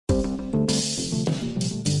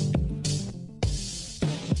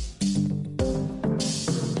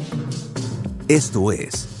Esto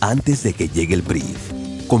es Antes de que llegue el brief.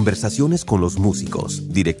 Conversaciones con los músicos,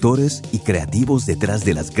 directores y creativos detrás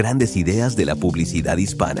de las grandes ideas de la publicidad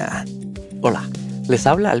hispana. Hola, les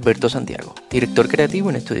habla Alberto Santiago, director creativo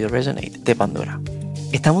en Estudio Resonate de Pandora.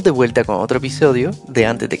 Estamos de vuelta con otro episodio de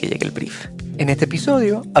Antes de que llegue el brief. En este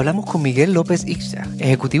episodio hablamos con Miguel López Ixta,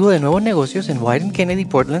 ejecutivo de nuevos negocios en Wieden Kennedy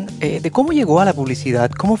Portland, de cómo llegó a la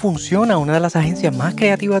publicidad, cómo funciona una de las agencias más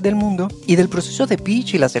creativas del mundo y del proceso de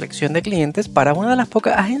pitch y la selección de clientes para una de las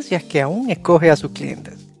pocas agencias que aún escoge a sus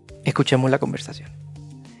clientes. Escuchemos la conversación.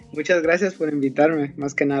 Muchas gracias por invitarme,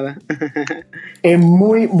 más que nada. Es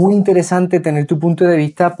muy interesante tener tu punto de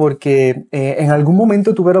vista porque en algún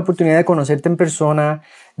momento tuve la oportunidad de conocerte en persona,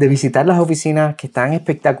 de visitar las oficinas que están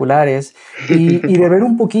espectaculares y de ver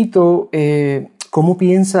un poquito cómo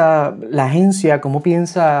piensa la agencia, cómo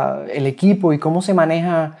piensa el equipo y cómo se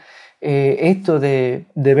maneja esto de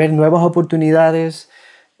ver nuevas oportunidades,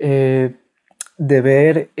 de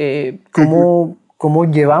ver cómo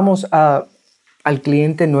llevamos al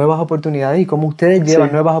cliente nuevas oportunidades y cómo ustedes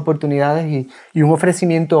llevan nuevas oportunidades y un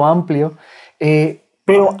ofrecimiento amplio.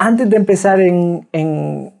 Pero antes de empezar en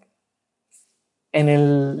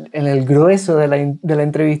el grueso de la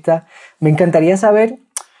entrevista, me encantaría saber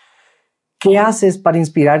qué haces para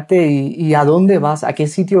inspirarte y a dónde vas, a qué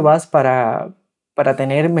sitio vas para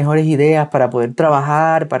tener mejores ideas, para poder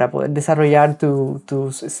trabajar, para poder desarrollar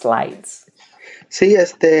tus slides. Sí,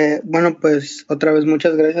 bueno, pues otra vez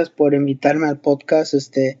muchas gracias por invitarme al podcast.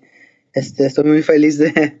 Estoy muy feliz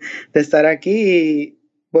de estar aquí y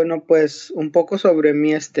bueno, pues un poco sobre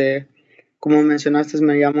mí, como mencionaste,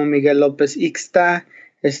 me llamo Miguel López Ixta.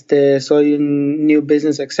 Soy un New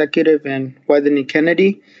Business Executive en Wieden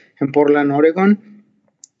Kennedy en Portland, Oregon.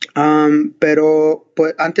 Pero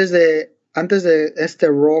pues antes de este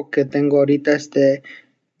rol que tengo ahorita,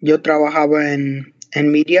 yo trabajaba en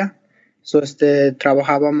media.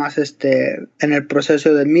 Trabajaba más en el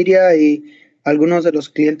proceso de media y algunos de los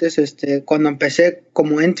clientes, cuando empecé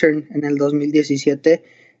como intern en el 2017,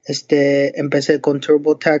 empecé con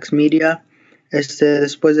TurboTax Media.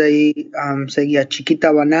 Después de ahí seguí a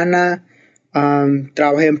Chiquita Banana,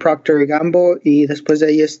 trabajé en Procter & Gamble y después de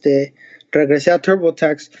ahí regresé a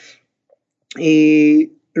TurboTax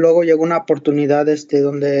y luego llegó una oportunidad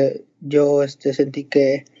donde yo sentí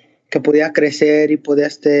que podía crecer y podía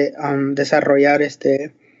desarrollar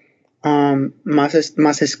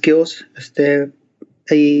más skills,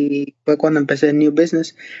 y fue cuando empecé en New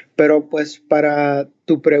Business. Pero pues para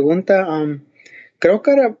tu pregunta, creo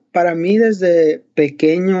que era para mí desde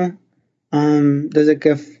pequeño, desde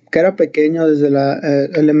que era pequeño, desde la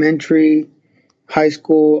elementary, high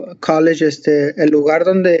school, college, el lugar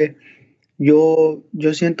donde yo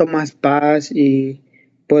siento más paz y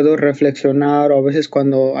puedo reflexionar, o a veces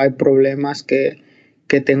cuando hay problemas que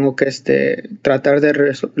tengo que tratar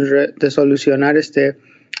de solucionar,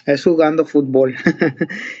 es jugando fútbol.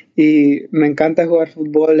 Y me encanta jugar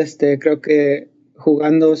fútbol. Creo que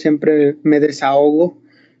jugando siempre me desahogo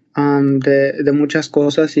de muchas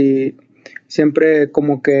cosas y siempre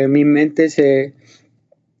como que mi mente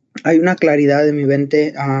hay una claridad en mi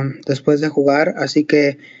mente después de jugar, así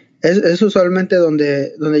que es usualmente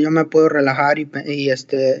donde yo me puedo relajar y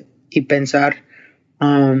pensar.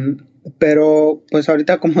 Pero pues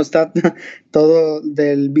ahorita como está todo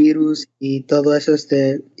del virus y todo eso,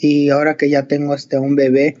 y ahora que ya tengo un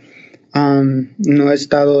bebé, no he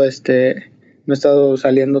estado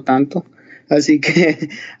saliendo tanto, así que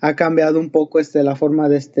ha cambiado un poco la forma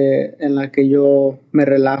en la que yo me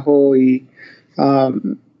relajo y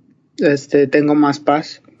tengo más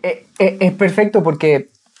paz. Es perfecto porque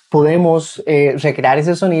podemos recrear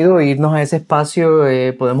ese sonido e irnos a ese espacio.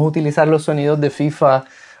 Podemos utilizar los sonidos de FIFA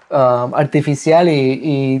artificial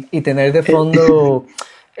y tener de fondo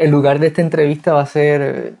el lugar de esta entrevista va a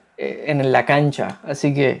ser en la cancha.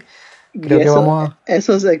 Así que creo que vamos a...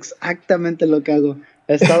 Eso es exactamente lo que hago.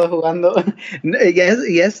 He estado jugando y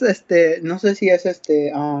es no sé si es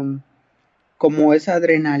como esa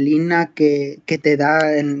adrenalina que te da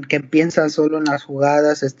que piensas solo en las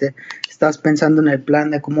jugadas, estás pensando en el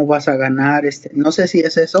plan de cómo vas a ganar, no sé si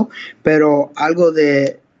es eso, pero algo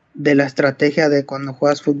de la estrategia de cuando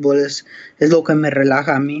juegas fútbol es lo que me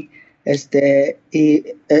relaja a mí. Y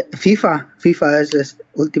FIFA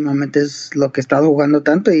últimamente es lo que he estado jugando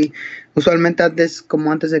tanto, y usualmente antes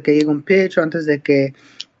de que llegue un pitch, o antes de que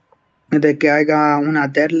haya una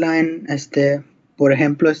deadline, por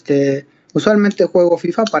ejemplo, usualmente juego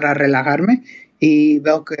FIFA para relajarme y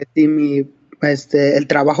veo que el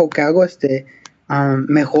trabajo que hago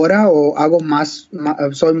mejora, o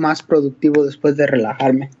soy más productivo después de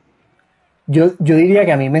relajarme. Yo diría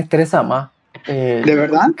que a mí me estresa más ¿De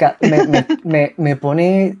verdad? Me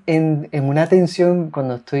pone en una tensión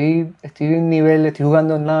cuando estoy en nivel, estoy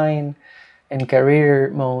jugando online en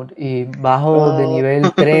career mode y bajo de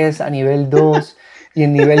nivel 3 a nivel 2 y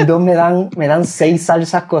en nivel 2 me dan 6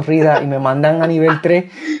 salsas corridas y me mandan a nivel 3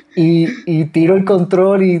 y tiro el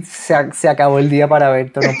control y se acabó el día para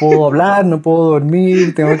ver. No puedo hablar, no puedo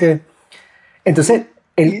dormir, tengo que... Entonces,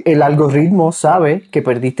 el algoritmo sabe que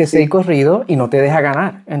perdiste 6 corridos y no te deja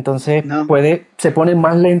ganar. Entonces, No. se ponen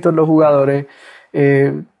más lentos los jugadores.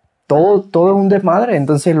 Todo es un desmadre.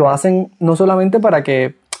 Entonces, lo hacen no solamente para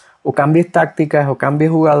que o cambies tácticas o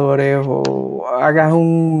cambies jugadores o hagas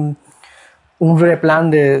un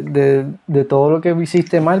replan de todo lo que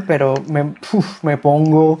hiciste mal, pero me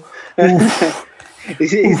pongo...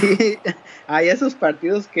 Sí, hay esos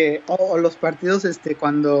partidos que, o los partidos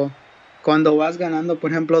cuando vas ganando,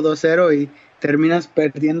 por ejemplo, 2-0 y terminas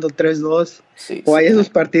perdiendo 3-2, Sí, o hay sí.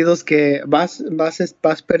 esos partidos que vas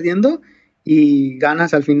perdiendo y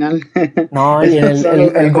ganas al final. No, y Esos son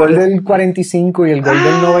los el gol mejores. del 45 y el gol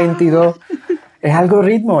del 92 es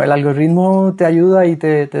algoritmo. El algoritmo te ayuda y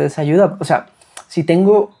te desayuda. O sea, si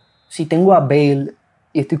tengo a Bale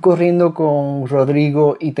y estoy corriendo con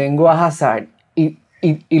Rodrigo y tengo a Hazard y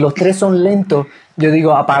los tres son lentos, yo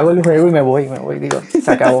digo, apago el juego y me voy. Digo,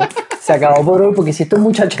 se acabó por hoy, porque si estos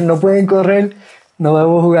muchachos no pueden correr, no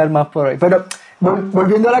debo jugar más por hoy. Pero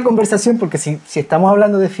volviendo a la conversación, porque si estamos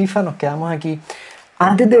hablando de FIFA, nos quedamos aquí.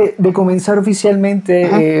 Antes de comenzar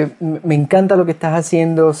oficialmente, me encanta lo que estás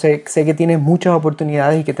haciendo. Sé que tienes muchas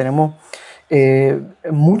oportunidades y que tenemos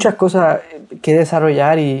muchas cosas que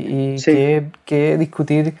desarrollar y Sí. que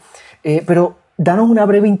discutir. Pero danos una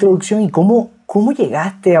breve introducción y cómo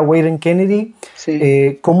llegaste a Wayne Kennedy,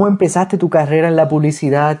 Sí. cómo empezaste tu carrera en la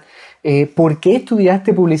publicidad, por qué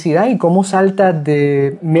estudiaste publicidad y cómo saltas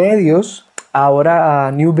de medios ahora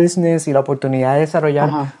a New Business y la oportunidad de desarrollar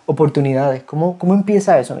Ajá. oportunidades. ¿Cómo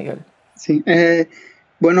empieza eso, Miguel? Sí.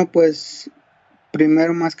 Bueno, pues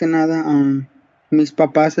primero, más que nada, mis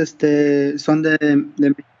papás son de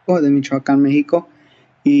México, de Michoacán, México,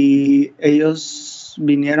 y ellos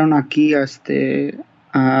vinieron aquí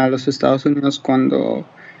a los Estados Unidos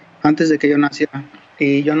antes de que yo naciera.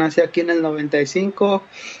 Y yo nací aquí en el 95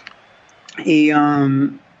 y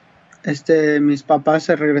mis papás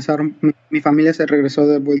se regresaron, mi familia se regresó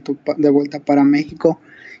de vuelta para México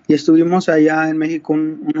y estuvimos allá en México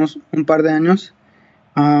un par de años.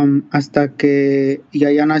 Hasta que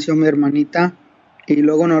ya nació mi hermanita y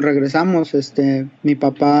luego nos regresamos. Mi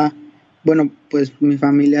papá, bueno, pues mi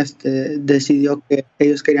familia decidió que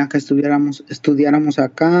ellos querían que estudiáramos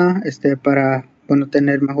acá, para, bueno,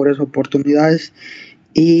 tener mejores oportunidades,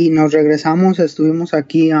 y nos regresamos. Estuvimos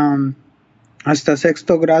aquí hasta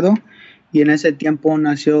sexto grado, y en ese tiempo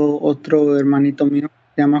nació otro hermanito mío,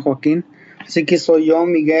 se llama Joaquín. Así que soy yo,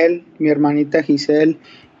 Miguel, mi hermanita Giselle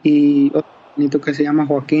y otro hermanito que se llama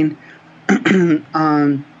Joaquín.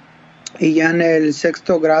 Y ya en el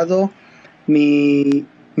sexto grado mi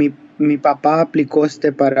papá aplicó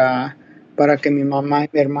para que mi mamá y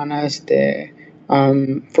mi hermana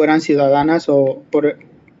fueran ciudadanas, o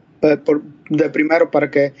de primero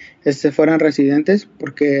para que fueran residentes,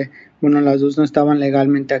 porque bueno, las dos no estaban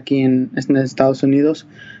legalmente aquí en Estados Unidos.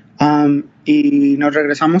 Y nos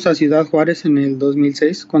regresamos a Ciudad Juárez en el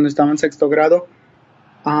 2006 cuando estaba en sexto grado,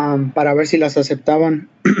 para ver si las aceptaban.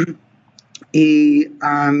 Y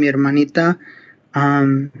a mi hermanita,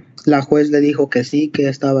 la juez le dijo que sí, que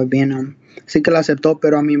estaba bien, sí que la aceptó,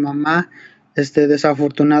 pero a mi mamá,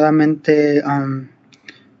 desafortunadamente,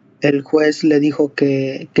 el juez le dijo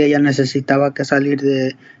que ella necesitaba que salir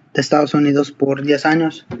de Estados Unidos por 10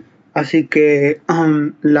 años. Así que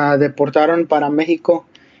la deportaron para México,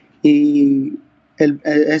 y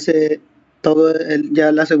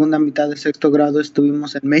ya la segunda mitad de sexto grado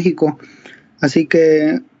estuvimos en México. Así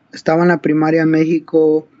que estaba en la primaria en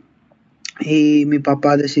México y mi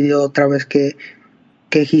papá decidió otra vez que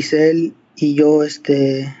Giselle y yo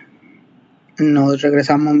nos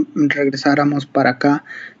regresáramos para acá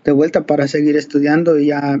de vuelta para seguir estudiando, y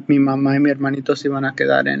ya mi mamá y mi hermanito se iban a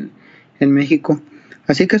quedar en México.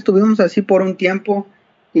 Así que estuvimos así por un tiempo,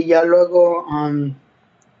 y ya luego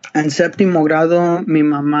en séptimo grado mi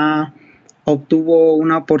mamá obtuvo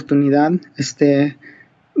una oportunidad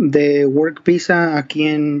de work visa aquí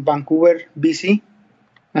en Vancouver, BC,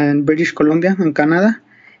 en British Columbia, en Canadá,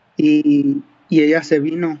 y ella se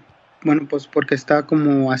vino, bueno, pues porque está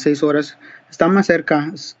como a 6 horas, está más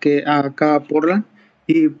cerca que acá a Portland,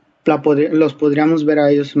 y los podríamos ver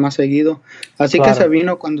a ellos más seguido. Así que se Claro.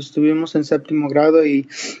 vino cuando estuvimos en séptimo grado, y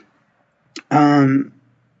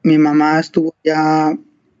mi mamá estuvo ya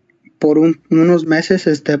por unos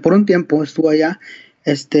meses, por un tiempo estuvo allá,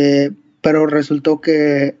 pero resultó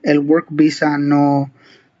que el work visa no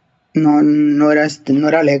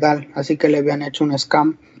era legal, así que le habían hecho un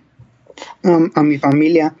scam a mi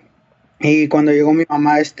familia. Y cuando llegó mi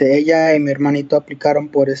mamá, ella y mi hermanito aplicaron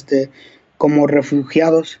por como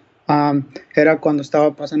refugiados. Era cuando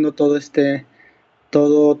estaba pasando toda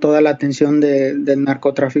la atención del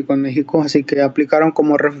narcotráfico en México, así que aplicaron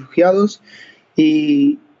como refugiados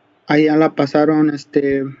y allá la pasaron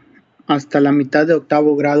hasta la mitad de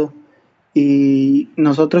octavo grado y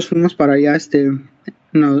nosotros fuimos para allá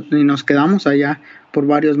y nos quedamos allá por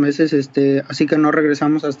varios meses, así que no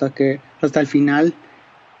regresamos hasta el final,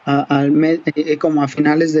 como a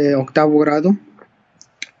finales de octavo grado,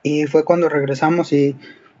 y fue cuando regresamos y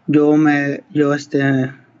yo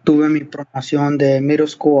tuve mi promoción de middle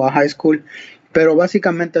school a high school, pero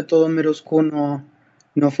básicamente todo middle school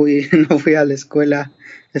no fui no fui a la escuela,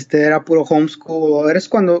 era puro homeschool. Eres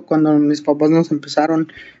cuando mis papás nos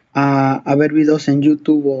empezaron a ver videos en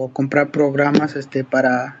YouTube o comprar programas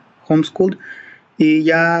para homeschool, y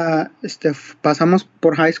ya pasamos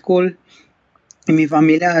por high school y mi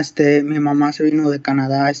familia, mi mamá se vino de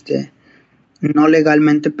Canadá, no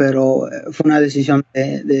legalmente, pero fue una decisión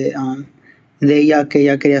de ella, que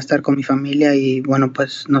ella quería estar con mi familia, y bueno,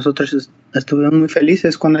 pues nosotros estuvimos muy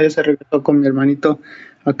felices cuando ella se regresó con mi hermanito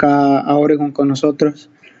acá a Oregon con nosotros.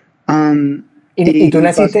 ¿Y tú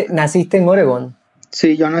naciste en Oregon?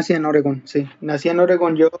 Sí, yo nací en Oregon, sí. Nací en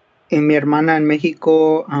Oregon yo y mi hermana en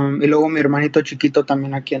México, y luego mi hermanito chiquito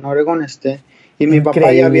también aquí en Oregon, y mi papá ya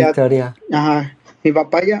Increíble había, historia. ajá, mi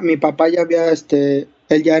papá ya había,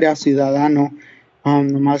 él ya era ciudadano,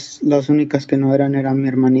 nomás las únicas que no eran mi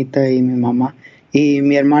hermanita y mi mamá. Y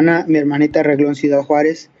mi hermanita arregló en Ciudad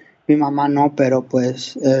Juárez, mi mamá no, pero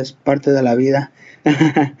pues es parte de la vida.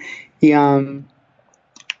 y,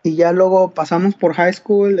 y ya luego pasamos por high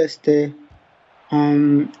school,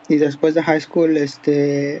 y después de high school,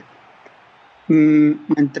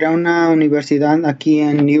 entré a una universidad aquí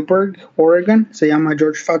en Newberg, Oregon, se llama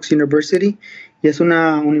George Fox University, y es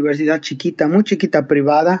una universidad chiquita, muy chiquita,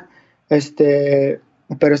 privada,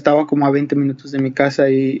 pero estaba como a 20 minutos de mi casa,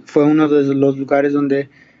 y fue uno de los lugares donde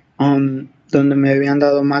me habían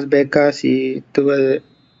dado más becas, y tuve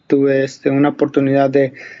una oportunidad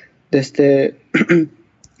de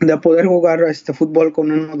de poder jugar fútbol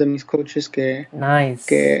con uno de mis coaches Nice.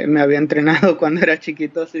 que me había entrenado cuando era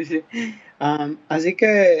chiquito, sí, sí. Así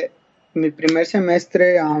que mi primer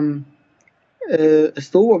semestre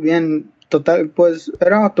estuvo bien, pues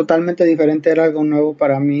era totalmente diferente, era algo nuevo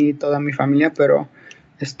para mí y toda mi familia, pero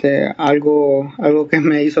algo que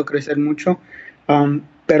me hizo crecer mucho.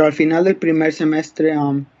 Pero al final del primer semestre,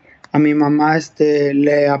 a mi mamá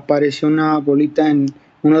le apareció una bolita en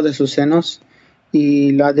uno de sus senos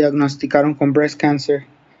y la diagnosticaron con breast cancer.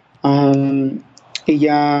 Y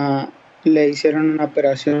ya le hicieron una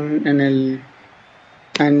operación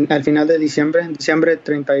al final de diciembre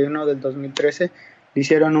 31 del 2013, le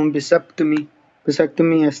hicieron un vasectomy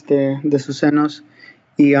de sus senos,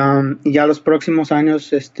 y ya los próximos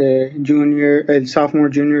años, el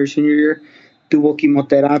sophomore, junior, senior year, tuvo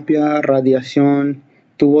quimioterapia, radiación,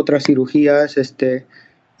 tuvo otras cirugías,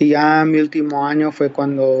 y ya mi último año fue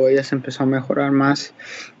cuando ella se empezó a mejorar más.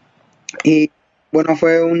 Y bueno,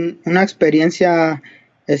 fue una experiencia,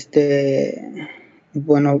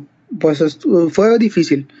 bueno, pues fue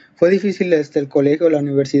difícil el colegio, la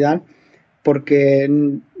universidad, porque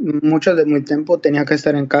mucho de mi tiempo tenía que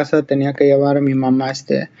estar en casa, tenía que llevar a mi mamá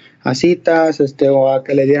a citas, o a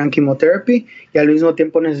que le dieran quimioterapia, y al mismo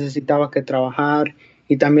tiempo necesitaba que trabajar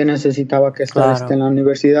y también necesitaba que estar Claro. en la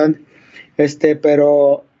universidad,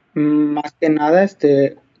 pero más que nada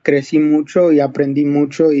crecí mucho y aprendí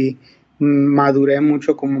mucho y maduré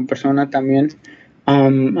mucho como persona también.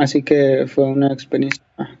 Así que fue una experiencia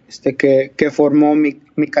que formó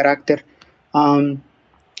mi carácter.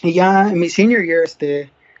 Y ya en mi senior year,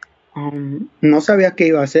 no sabía qué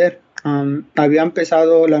iba a hacer. Había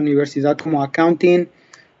empezado la universidad como accounting,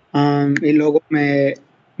 y luego me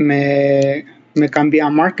cambié a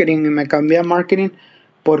marketing,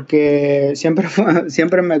 porque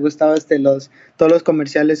siempre me gustaba todos los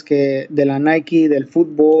comerciales de la Nike, del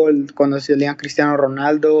fútbol, cuando salían Cristiano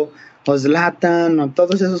Ronaldo o Zlatan, o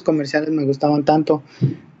todos esos comerciales me gustaban tanto.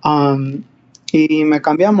 Y me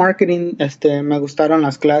cambié a marketing, me gustaron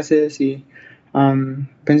las clases, y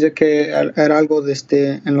pensé que era algo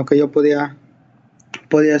en lo que yo podía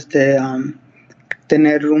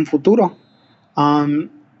tener un futuro.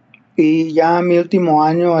 Y ya mi último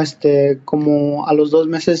año, como a los 2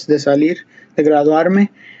 meses de graduarme,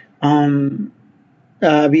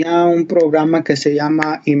 había un programa que se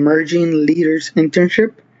llama Emerging Leaders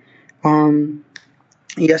Internship.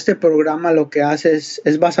 Y este programa lo que hace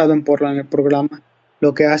es basado en Portland. El programa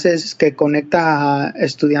lo que hace es que conecta a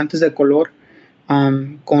estudiantes de color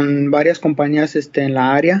con varias compañías en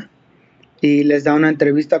la área, y les da una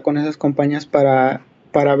entrevista con esas compañías para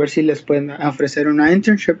ver si les pueden ofrecer una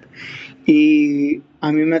internship. Y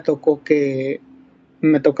a mí me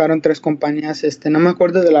tocaron 3 compañías, no me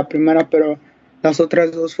acuerdo de la primera, pero las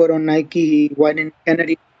otras 2 fueron Nike y Wieden &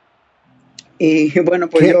 Kennedy. Y bueno,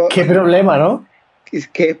 pues ¿Qué problema, ¿no?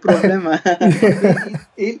 ¿Qué problema?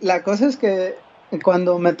 y la cosa es que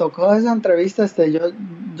cuando me tocó esa entrevista, yo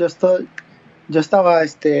estaba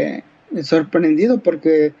sorprendido,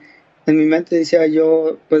 porque en mi mente decía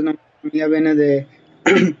yo, pues no, mi familia viene de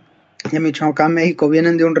Michoacán, México,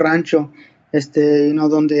 vienen de un rancho,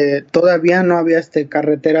 donde todavía no había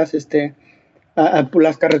carreteras,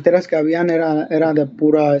 las carreteras que habían era de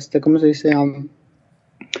pura, ¿cómo se dice?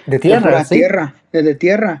 De tierra, ¿sí? De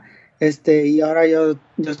tierra. Y ahora yo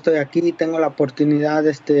estoy aquí, tengo la oportunidad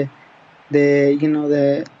de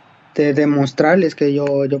demostrarles que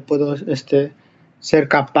yo puedo ser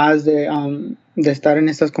capaz de estar en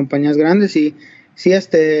estas compañías grandes. Y sí,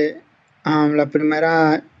 la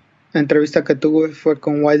primera entrevista que tuve fue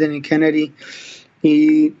con Wieden y Kennedy,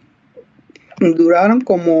 y duraron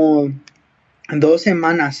como 2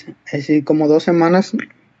 semanas, es decir, como 2 semanas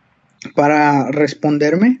para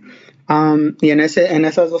responderme. Y en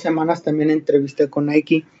esas 2 semanas también entrevisté con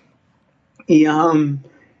Nike. Y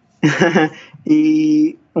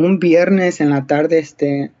y un viernes en la tarde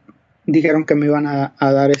dijeron que me iban a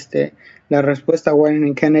dar la respuesta.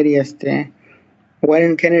 Wieden & Kennedy,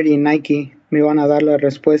 Wieden & Kennedy y Nike me iban a dar la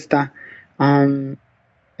respuesta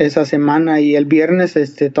esa semana. Y el viernes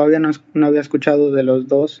todavía no había escuchado de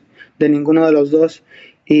ninguno de los dos.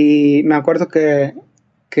 Y me acuerdo que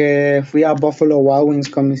fui a Buffalo Wild Wings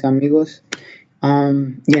con mis amigos,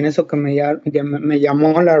 y en eso que me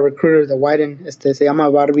llamó la recruiter de Wieden, se llama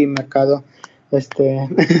Barbie Mercado.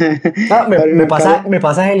 Barbie Mercado. Me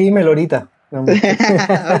pasas el email ahorita.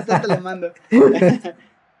 Ahorita te lo mando.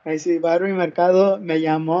 Sí, Barbie Mercado me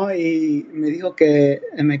llamó y me dijo que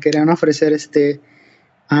me querían ofrecer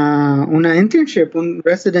una internship, un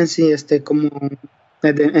residency, como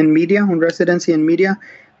en media, un residency en media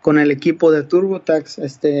con el equipo de TurboTax.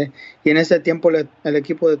 Y en ese tiempo el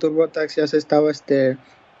equipo de TurboTax ya se estaba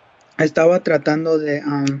tratando de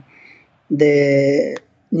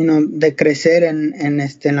crecer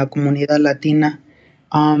en la comunidad latina.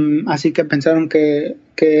 Así que pensaron que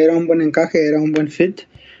era un buen encaje, era un buen fit.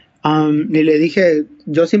 Y le dije,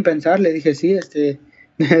 yo sin pensar, le dije, sí,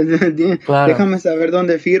 Claro. déjame saber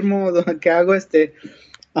dónde firmo, qué hago,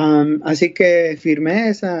 así que firmé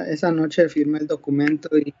esa noche, firmé el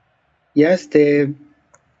documento, y ya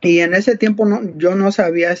y en ese tiempo yo no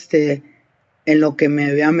sabía en lo que me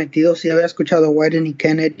había metido. Sí había escuchado Wieden y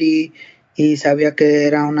Kennedy y sabía que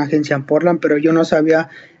era una agencia en Portland, pero yo no sabía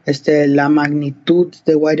la magnitud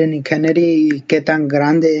de Wieden y Kennedy y qué tan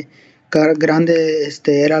grande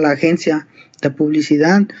era la agencia de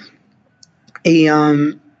publicidad. Y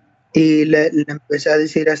le empecé a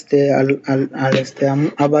decir a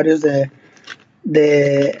varios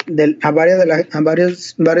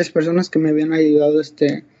varias personas que me habían ayudado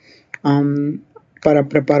para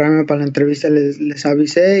prepararme para la entrevista. Les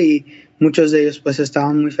avisé, y muchos de ellos pues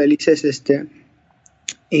estaban muy felices.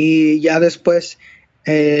 Y ya después,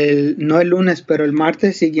 no el lunes, pero el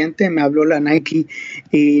martes siguiente me habló la Nike,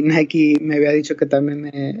 y Nike me había dicho que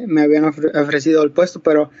también me habían ofrecido el puesto,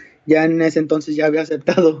 pero ya en ese entonces ya había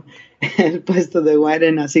aceptado el puesto de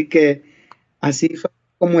Wieden. Así que así fue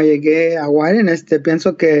como llegué a Wieden.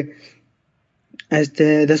 Pienso que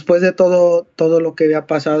después de todo lo que había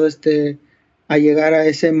pasado, a llegar a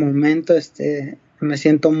ese momento, me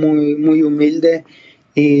siento muy, muy humilde,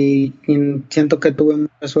 y siento que tuve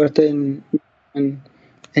mucha suerte en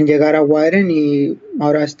llegar a Wieden. Y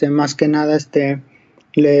ahora más que nada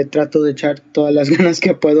le trato de echar todas las ganas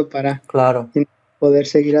que puedo para poder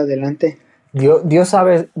seguir adelante. Dios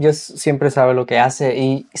siempre sabe lo que hace.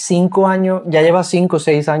 Y 5 años, ya lleva 5 o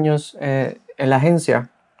 6 años en la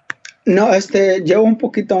agencia. No, llevo un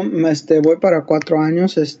poquito, voy para 4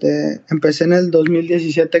 años. Empecé en el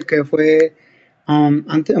 2017, que fue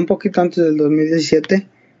un poquito antes del 2017,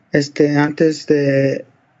 antes de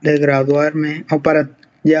graduarme,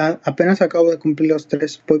 ya apenas acabo de cumplir los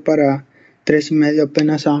 3, voy para 3 y medio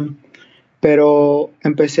apenas, pero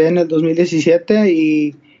empecé en el 2017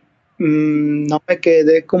 y no me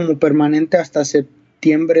quedé como permanente hasta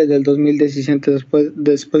septiembre del 2017,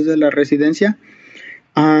 después de la residencia.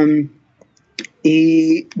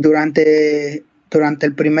 Y durante durante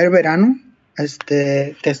el primer verano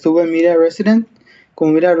que estuve en Media Resident,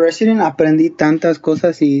 como Media Resident aprendí tantas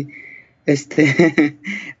cosas y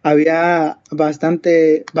había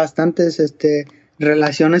bastantes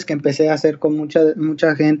relaciones que empecé a hacer con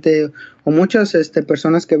mucha gente o muchas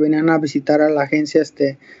personas que venían a visitar a la agencia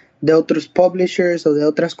de otros publishers o de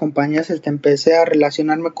otras compañías. Empecé a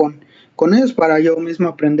relacionarme con ellos para yo mismo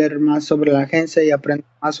aprender más sobre la agencia y aprender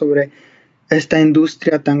más sobre esta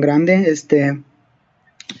industria tan grande.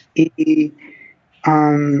 Y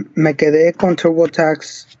me quedé con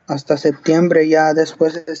TurboTax hasta septiembre. Ya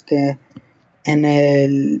después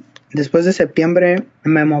después de septiembre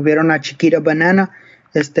me movieron a Chiquita Banana,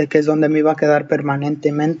 que es donde me iba a quedar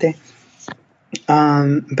permanente.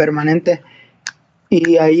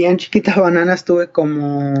 Y ahí en Chiquita Banana estuve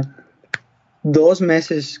como 2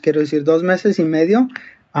 meses, quiero decir 2 meses y medio.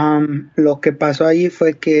 Lo que pasó ahí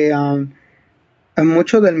fue que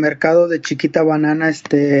mucho del mercado de Chiquita Banana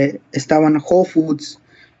estaba en Whole Foods,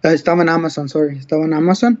 estaba en Amazon,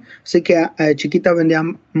 así que Chiquita vendía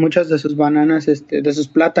muchas de sus bananas, de sus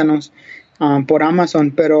plátanos por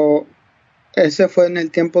Amazon, pero ese fue en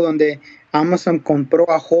el tiempo donde Amazon compró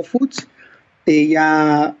a Whole Foods y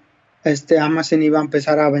ya Amazon iba a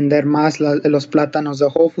empezar a vender más los plátanos de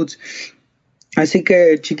Whole Foods. Así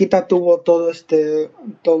que Chiquita tuvo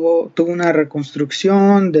tuvo una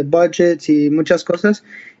reconstrucción de budgets y muchas cosas,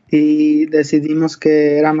 y decidimos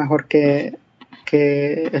que era mejor que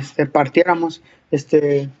partiéramos.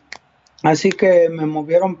 Así que me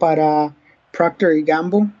movieron para Procter &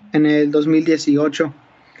 Gamble en el 2018.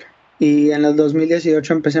 Y en el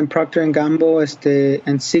 2018 empecé en Procter & Gamble,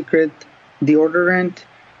 en Secret Deodorant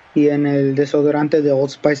y en el desodorante de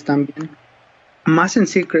Old Spice también. Más en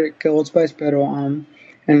Secret que Old Spice, pero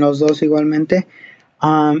en los dos igualmente.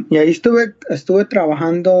 Y ahí estuve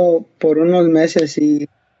trabajando por unos meses y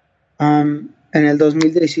en el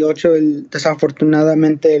 2018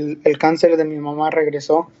 desafortunadamente el cáncer de mi mamá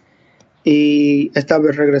regresó, y esta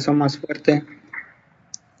vez regresó más fuerte.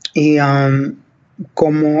 Y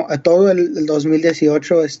como todo el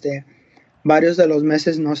 2018, varios de los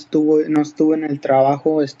meses no estuve en el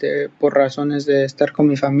trabajo, por razones de estar con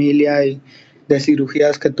mi familia y de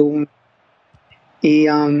cirugías que tuve. Y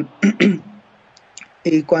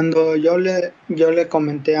y cuando yo le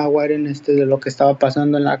comenté a Warren de lo que estaba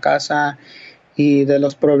pasando en la casa y de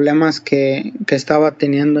los problemas que estaba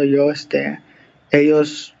teniendo yo,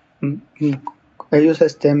 ellos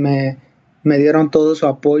me dieron todo su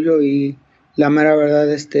apoyo, y la mera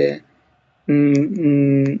verdad estoy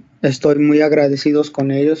muy agradecidos con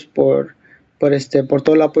ellos por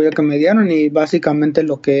todo el apoyo que me dieron. Y básicamente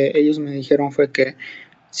lo que ellos me dijeron fue que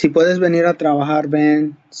si puedes venir a trabajar,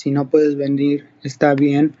 ven; si no puedes venir, está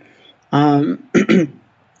bien.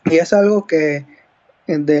 Y es algo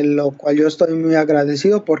de lo cual yo estoy muy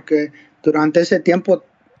agradecido, porque durante ese tiempo,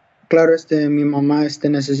 claro, mi mamá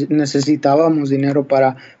necesitábamos dinero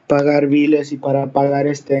para pagar biles y para pagar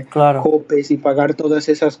Claro. copes y pagar todas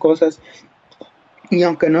esas cosas. Y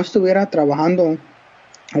aunque no estuviera trabajando,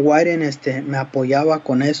 Warren me apoyaba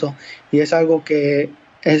con eso, y es algo que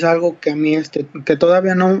a mí que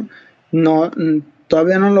todavía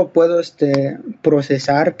todavía no lo puedo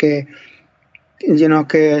procesar, que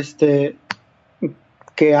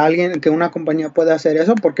que una compañía pueda hacer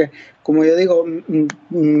eso, porque como yo digo,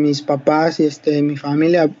 mis papás y mi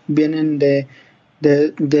familia vienen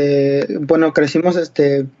bueno, crecimos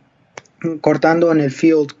cortando en el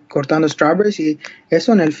field, cortando strawberries, y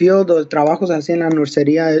eso en el field, o trabajos así en la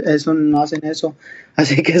nursería, eso no hacen eso.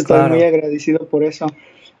 Así que estoy muy agradecido por eso.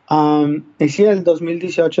 Y sí, el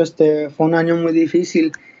 2018 fue un año muy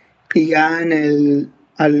difícil, y ya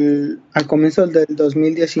al comienzo del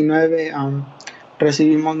 2019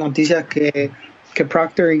 recibimos noticias que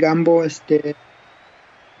Procter & Gamble se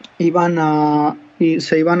iban a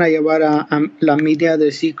llevar a la media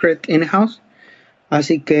de Secret in-house.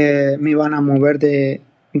 Así que me iban a mover de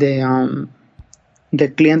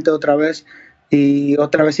cliente otra vez, y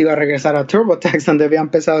otra vez iba a regresar a TurboTax, donde había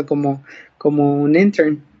empezado como un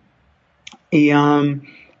intern. Y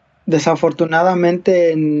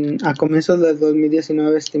desafortunadamente a comienzos del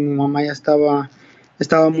 2019 mi mamá ya estaba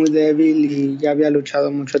muy débil, y ya había luchado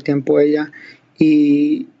mucho tiempo ella,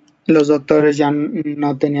 y los doctores ya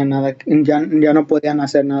no tenían nada, ya no podían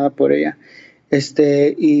hacer nada por ella.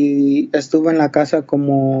 Y estuve en la casa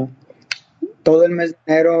como todo el mes de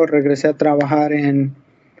enero. Regresé a trabajar en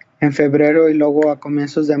febrero, y luego a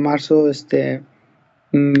comienzos de marzo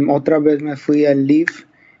otra vez me fui al leave,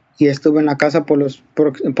 y estuve en la casa por los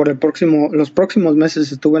próximos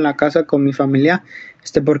meses. Estuve en la casa con mi familia,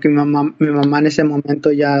 porque mi mamá en ese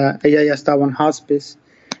momento ella ya estaba en hospice,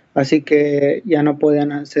 así que ya no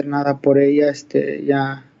podían hacer nada por ella,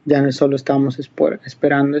 ya solo estábamos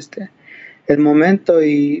esperando el momento,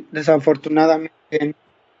 y desafortunadamente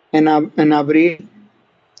en abril,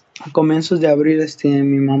 a comienzos de abril,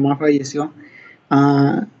 mi mamá falleció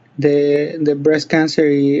de breast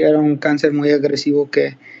cancer, y era un cáncer muy agresivo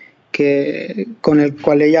que con el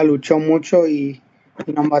cual ella luchó mucho y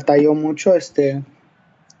nos batalló mucho,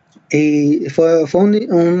 y fue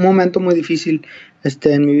un momento muy difícil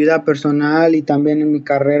en mi vida personal y también en mi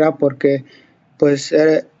carrera, porque pues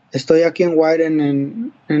estoy aquí en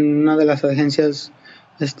Wyden en una de las agencias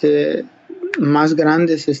más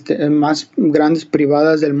grandes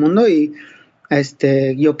privadas del mundo, y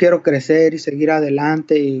yo quiero crecer y seguir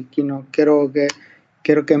adelante, y quiero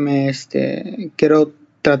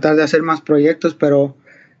tratar de hacer más proyectos, pero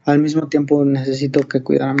al mismo tiempo necesito que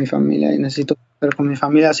cuidar a mi familia y necesito estar con mi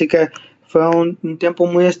familia, así que fue un tiempo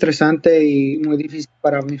muy estresante y muy difícil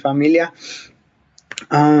para mi familia.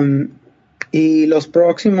 Y los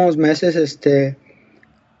próximos meses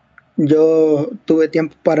yo tuve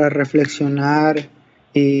tiempo para reflexionar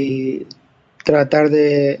y tratar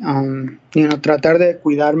de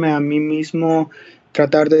cuidarme a mí mismo,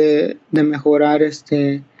 tratar de mejorar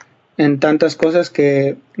en tantas cosas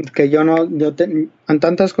en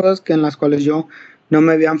tantas cosas en las cuales yo no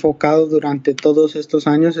me había enfocado durante todos estos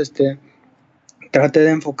años. Traté de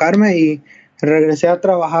enfocarme y regresé a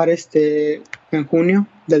trabajar en junio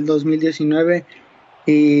del 2019,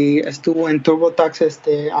 y estuvo en TurboTax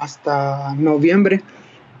hasta noviembre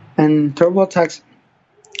en TurboTax.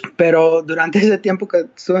 Pero durante ese tiempo que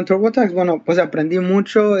estuve en TurboTax, bueno, pues aprendí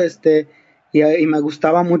mucho, y me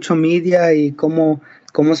gustaba mucho media y cómo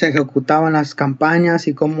se ejecutaban las campañas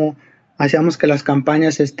y cómo hacíamos que las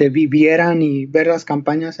campañas vivieran, y ver las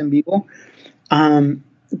campañas en vivo.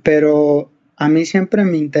 Pero a mí siempre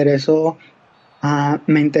me interesó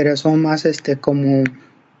más como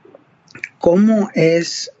cómo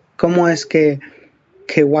es que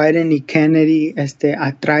Wyden y Kennedy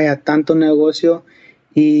atrae a tanto negocio,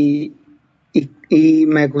 y, y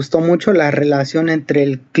me gustó mucho la relación entre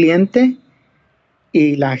el cliente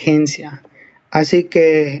y la agencia. Así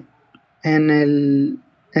que en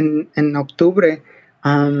octubre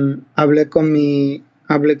hablé con mi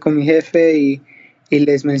jefe, y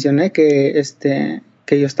les mencioné que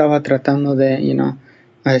yo estaba tratando de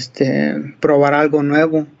probar algo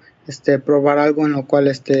nuevo, probar algo en lo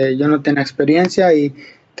cual yo no tenía experiencia, y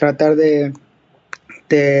tratar de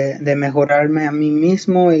mejorarme a mí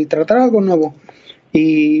mismo y tratar algo nuevo.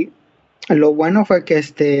 Y lo bueno fue que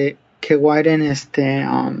Wyden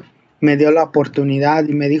me dio la oportunidad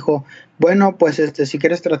y me dijo, bueno, pues si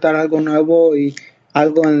quieres tratar algo nuevo y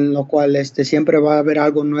algo en lo cual siempre va a haber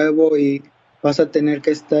algo nuevo, y vas a tener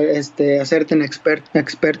que hacerte un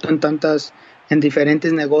experto en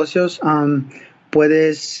diferentes negocios,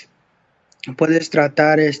 puedes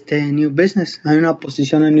tratar New Business. Hay una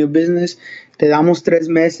posición en New Business, te damos 3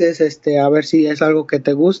 meses a ver si es algo que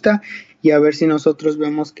te gusta, y a ver si nosotros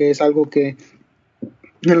vemos que es algo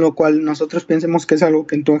en lo cual nosotros pensemos que es algo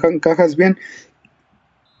que tú encajas bien.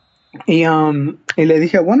 Y le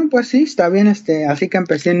dije, bueno, pues sí, está bien, así que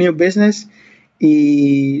empecé New Business,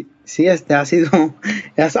 y sí, ha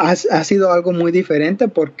sido algo muy diferente,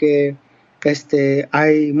 porque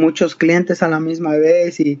hay muchos clientes a la misma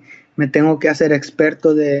vez, y me tengo que hacer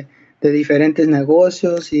experto de diferentes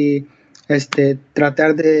negocios, y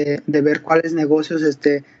tratar de ver cuáles negocios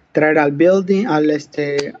traer al building, a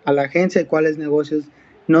la agencia, y cuáles negocios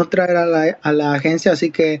no traer a la agencia. Así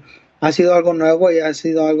que ha sido algo nuevo, y ha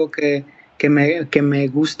sido algo que me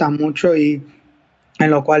gusta mucho, y en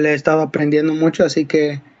lo cual he estado aprendiendo mucho. Así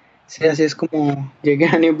que sí, así es como llegué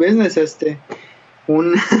a New Business,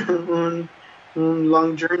 un, un, un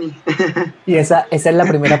long journey. Y esa es la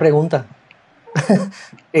primera pregunta.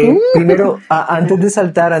 Primero, antes de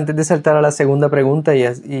saltar a la segunda pregunta,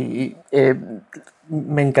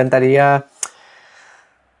 me encantaría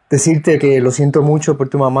decirte que lo siento mucho por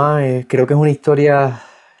tu mamá. Creo que es una historia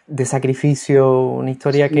de sacrificio, una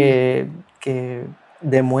historia Sí. que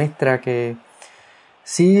demuestra que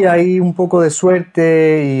sí hay un poco de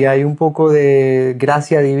suerte y hay un poco de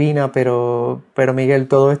gracia divina, pero Miguel,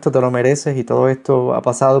 todo esto te lo mereces, y todo esto ha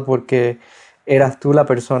pasado porque eras tú la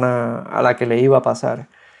persona a la que le iba a pasar.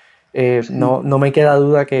 Sí. No me queda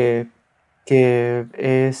duda que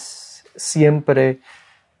es siempre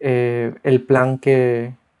el plan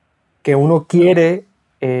que uno quiere,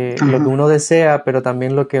 lo que uno desea, pero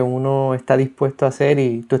también lo que uno está dispuesto a hacer,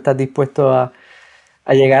 y tú estás dispuesto a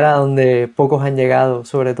llegar a donde pocos han llegado,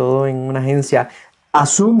 sobre todo en una agencia.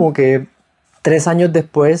 Asumo que 3 años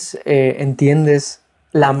después entiendes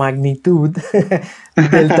la magnitud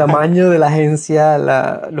del tamaño de la agencia,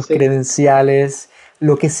 los Sí. credenciales,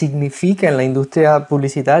 lo que significa en la industria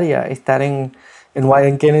publicitaria estar en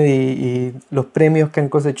Wieden Kennedy y los premios que han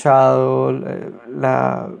cosechado,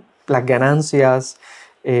 las ganancias,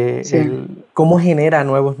 Sí. cómo genera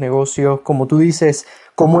nuevos negocios, como tú dices,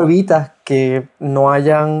 cómo evitas que no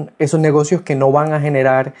hayan esos negocios que no van a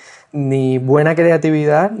generar ni buena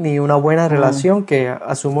creatividad ni una buena relación, que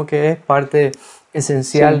asumo que es parte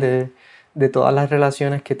esencial Sí. de todas las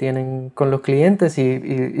relaciones que tienen con los clientes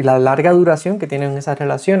y la larga duración que tienen esas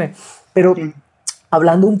relaciones. Pero Sí.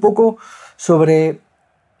 hablando un poco sobre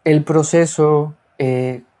el proceso,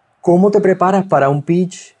 ¿cómo te preparas para un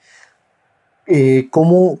pitch?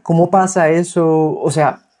 ¿Cómo pasa eso? O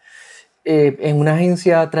sea, en una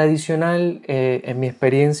agencia tradicional, en mi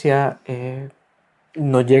experiencia,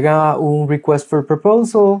 nos llega un request for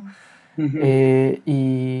proposal Ujú.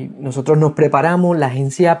 y nosotros nos preparamos, la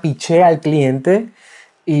agencia pichea al cliente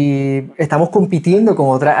y estamos compitiendo con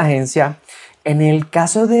otras agencias. En el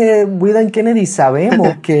caso de Wieden Kennedy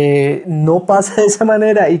sabemos que no pasa de esa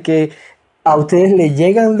manera y que a ustedes les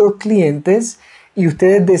llegan los clientes y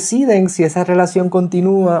ustedes deciden si esa relación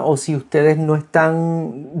continúa o si ustedes no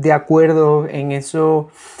están de acuerdo en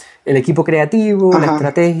eso, el equipo creativo, la Ajá.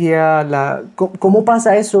 estrategia, ¿cómo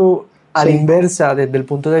pasa eso a la Sí. inversa desde el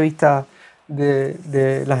punto de vista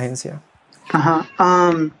de la agencia? Ajá.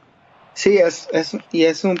 Sí, y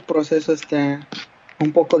es un proceso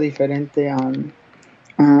un poco diferente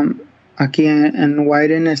um, aquí en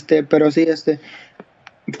Widen, pero sí,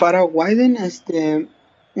 para Widen,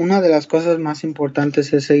 una de las cosas más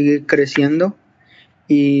importantes es seguir creciendo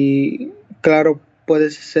y claro, puede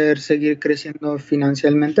ser seguir creciendo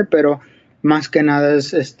financieramente, pero más que nada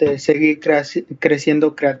es seguir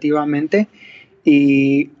creciendo creativamente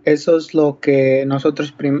y eso es lo que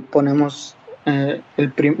nosotros ponemos,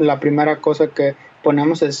 la primera cosa que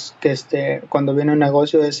ponemos es que cuando viene un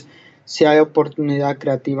negocio es si hay oportunidad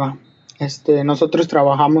creativa. Nosotros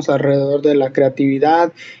trabajamos alrededor de la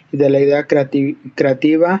creatividad y de la idea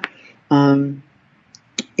creativa. um,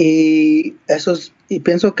 y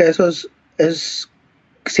pienso que es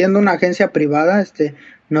siendo una agencia privada,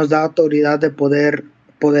 nos da autoridad de poder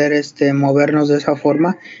movernos de esa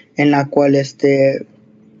forma en la cual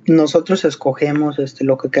nosotros escogemos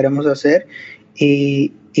lo que queremos hacer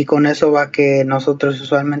y con eso va que nosotros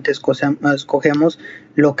usualmente escogemos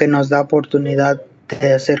lo que nos da oportunidad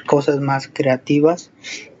de hacer cosas más creativas.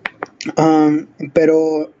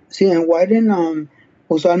 Pero sí, en Widen,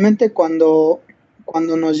 usualmente cuando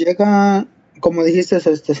nos llega, como dijiste,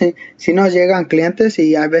 sí nos llegan clientes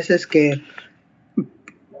y hay veces que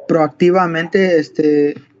proactivamente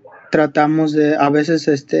a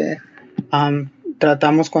veces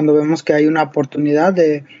tratamos cuando vemos que hay una oportunidad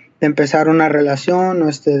de empezar una relación o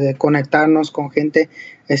de conectarnos con gente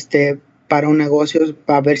para un negocio,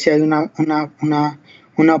 para ver si hay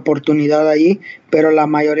una oportunidad ahí, pero la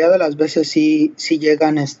mayoría de las veces sí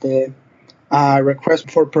llegan a request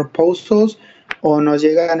for proposals o nos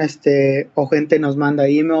llegan o gente nos manda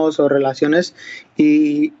emails o relaciones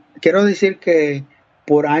y quiero decir que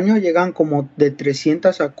por año llegan como de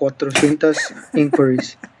 300 a 400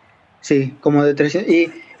 inquiries. Sí, como de 300.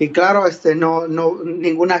 Y claro, no,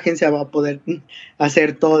 ninguna agencia va a poder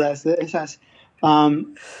hacer todas esas.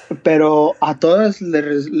 Um, pero a todas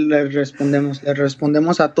les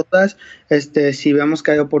respondemos a todas, si vemos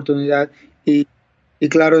que hay oportunidad. Y, y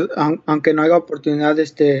claro, aunque no haya oportunidad,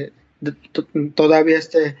 todavía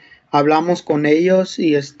hablamos con ellos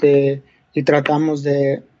y tratamos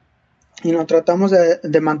de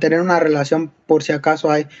mantener una relación por si acaso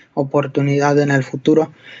hay oportunidad en el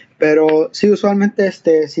futuro. Pero sí, usualmente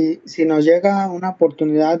si nos llega una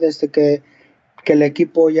oportunidad que el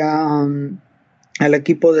equipo el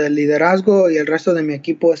equipo de liderazgo y el resto de mi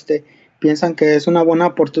equipo piensan que es una buena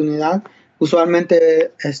oportunidad,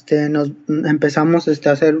 usualmente nos empezamos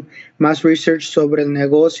a hacer más research sobre el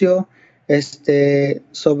negocio,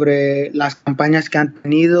 sobre las campañas que han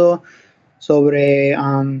tenido, sobre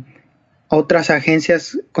otras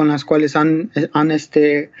agencias con las cuales han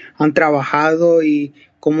trabajado y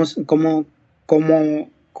cómo, cómo,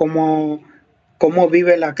 cómo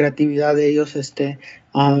vive la creatividad de ellos,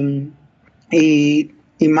 um, y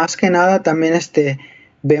más que nada también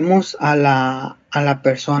vemos a la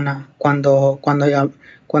persona cuando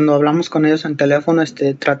hablamos con ellos en teléfono,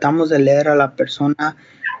 tratamos de leer a la persona,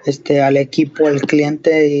 al equipo, al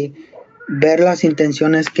cliente y ver las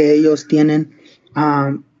intenciones que ellos tienen,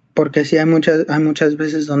 porque sí hay muchas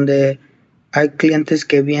veces donde hay clientes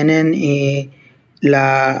que vienen y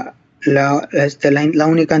la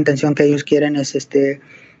única intención que ellos quieren es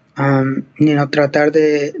tratar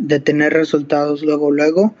de tener resultados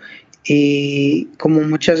luego, y como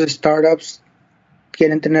muchas startups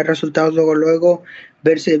quieren tener resultados luego,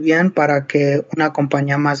 verse bien para que una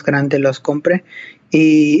compañía más grande los compre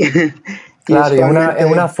y, y Claro, y es una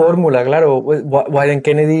usualmente fórmula, claro. Wyden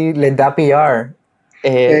Kennedy les da PR.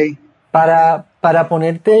 Eh, hey, para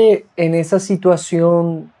ponerte en esa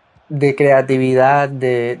situación de creatividad,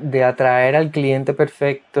 de atraer al cliente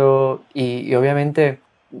perfecto y obviamente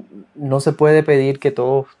no se puede pedir que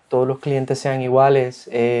todos los clientes sean iguales.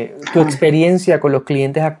 Tu experiencia con los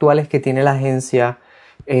clientes actuales que tiene la agencia,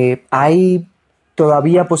 ¿hay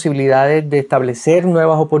todavía posibilidades de establecer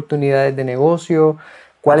nuevas oportunidades de negocio?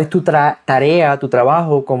 ¿Cuál es tu tarea, tu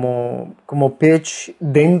trabajo como pitch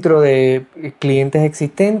dentro de clientes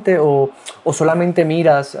existentes o solamente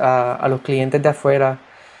miras a los clientes de afuera?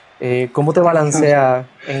 ¿Cómo te balancea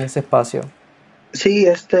en ese espacio? sí,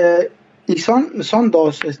 y son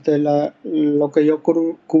dos, lo que yo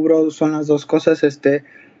cubro son las dos cosas,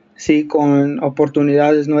 sí, con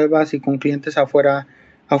oportunidades nuevas y con clientes afuera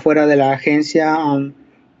de la agencia.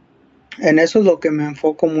 En eso es lo que me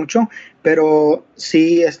enfoco mucho, pero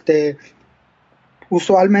sí,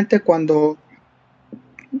 usualmente cuando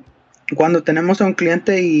tenemos a un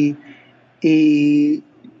cliente y,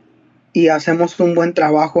 y hacemos un buen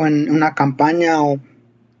trabajo en una campaña o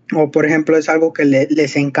por ejemplo es algo que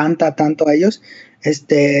les encanta tanto a ellos,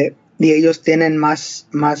 y ellos tienen más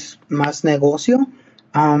negocio,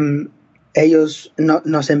 um, ellos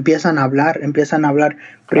nos empiezan a hablar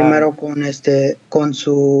Claro. primero con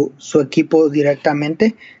su equipo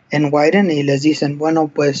directamente en Wyden y les dicen, bueno,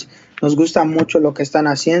 pues nos gusta mucho lo que están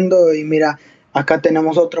haciendo y mira, acá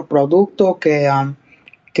tenemos otro producto que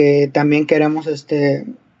también queremos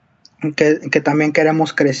que también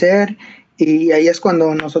queremos crecer, y ahí es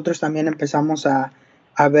cuando nosotros también empezamos a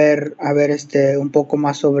ver un poco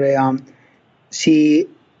más sobre si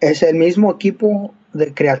es el mismo equipo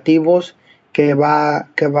de creativos que va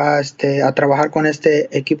a trabajar con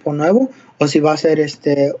este equipo nuevo, o si va a ser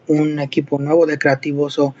un equipo nuevo de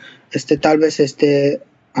creativos, o tal vez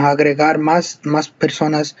agregar más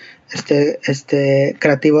personas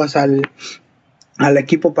creativas al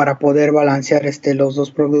equipo para poder balancear los dos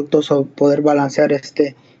productos, o poder balancear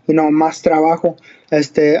más trabajo,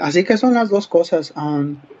 así que son las dos cosas.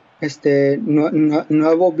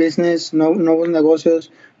 Nuevo business, nuevos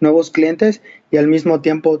negocios, nuevos clientes, y al mismo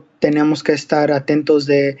tiempo tenemos que estar atentos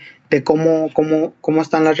de cómo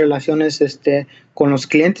están las relaciones con los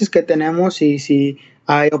clientes que tenemos, y si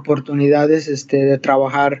hay oportunidades de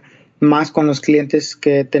trabajar más con los clientes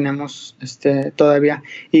que tenemos todavía.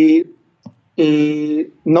 Y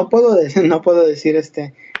no puedo decir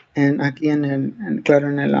aquí claro,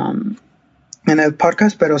 en el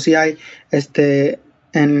podcast, pero sí hay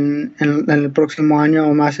en el próximo año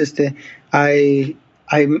o más,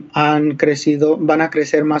 van a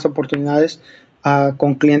crecer más oportunidades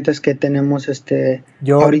con clientes que tenemos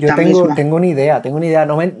Yo ahorita mismo. tengo una idea.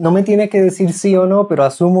 No me tiene que decir sí o no, pero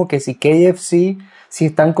asumo que si KFC, si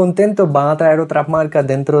están contentos, van a traer otras marcas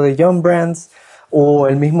dentro de John Brands o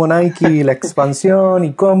el mismo Nike, la expansión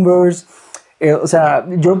y Converse. O sea,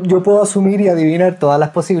 yo puedo asumir y adivinar todas las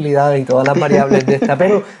posibilidades y todas las variables de esta,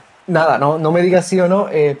 pero nada, no me digas sí o no.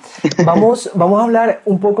 Vamos a hablar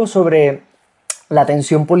un poco sobre la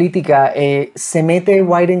tensión política. ¿Se mete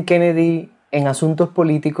Wyden Kennedy en asuntos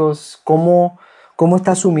políticos? ¿Cómo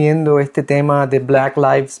está asumiendo este tema de Black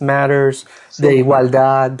Lives Matter, de Sí.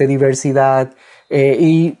 igualdad, de diversidad?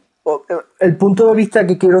 El punto de vista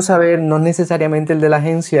que quiero saber no es necesariamente el de la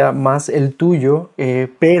agencia, más el tuyo,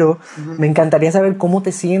 pero Ujú. me encantaría saber cómo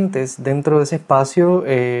te sientes dentro de ese espacio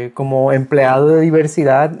como empleado de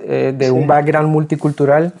diversidad, de un Sí. background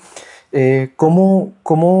multicultural. ¿Cómo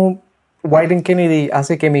Wyden Kennedy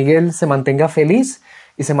hace que Miguel se mantenga feliz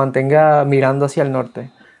y se mantenga mirando hacia el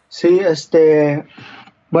norte? Sí,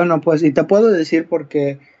 bueno, pues, y te puedo decir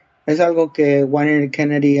porque es algo que Warren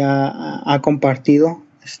Kennedy ha compartido,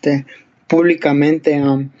 públicamente.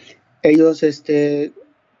 Ellos,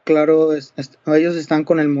 claro, ellos están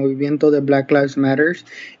con el movimiento de Black Lives Matter,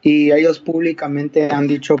 y ellos públicamente han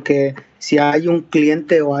dicho que si hay un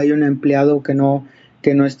cliente o hay un empleado que no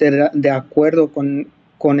esté de acuerdo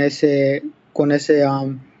con ese, con ese,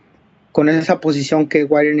 con esa posición que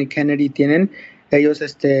Warren y Kennedy tienen, ellos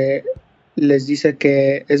les dice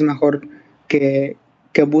que es mejor que,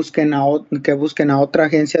 que busquen a otra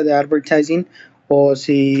agencia de advertising, o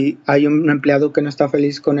si hay un empleado que no está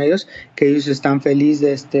feliz con ellos, que ellos están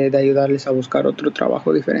felices de ayudarles a buscar otro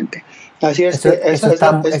trabajo diferente. Así es que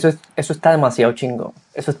Eso está demasiado chingo.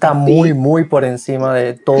 Eso está y, muy por encima de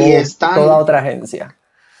y toda están otra agencia.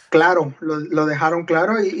 claro, lo dejaron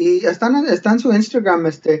claro y está en su Instagram,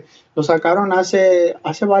 lo sacaron hace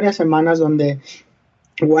varias semanas donde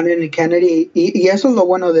Warren y Kennedy, y eso es lo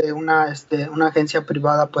bueno de una agencia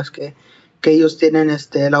privada, pues que ellos tienen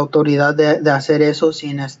la autoridad de hacer eso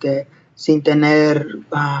sin tener,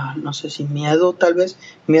 no sé si miedo, tal vez,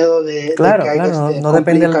 miedo de Claro, que haya claro, no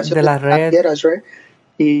depende de complicaciones la red. financieras, right?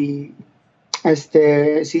 Y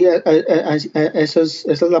sí, esa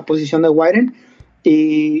es la posición de Wyden.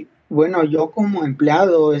 Y bueno, yo como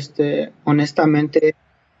empleado, honestamente,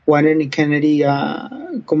 Warren y Kennedy,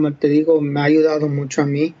 como te digo, me ha ayudado mucho a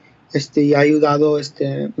mí, y ha ayudado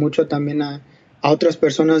mucho también a otras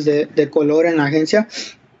personas de color en la agencia,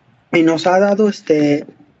 y nos ha dado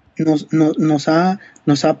nos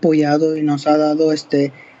ha apoyado y nos ha dado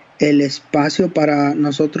el espacio para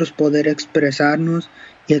nosotros poder expresarnos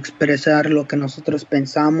y expresar lo que nosotros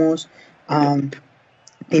pensamos.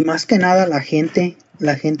 Y más que nada la gente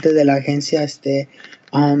de la agencia,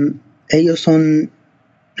 ellos son,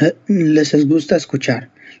 les gusta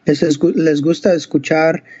escuchar, les gusta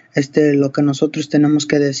escuchar lo que nosotros tenemos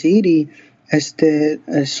que decir, y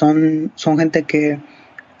son gente que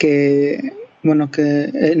bueno,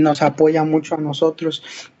 que nos apoya mucho a nosotros.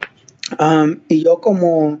 Y yo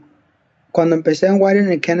cuando empecé en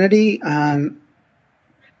Wyden y Kennedy,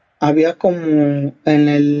 había como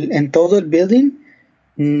en todo el building,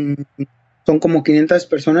 mm, son como 500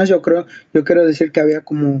 personas, yo quiero decir que había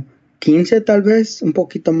como 15 tal vez, un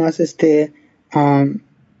poquito más um,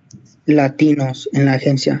 latinos en la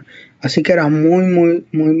agencia. Así que era muy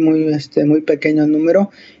pequeño el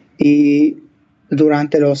número, y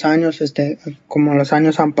durante los años, como los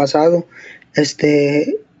años han pasado,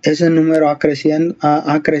 ese número ha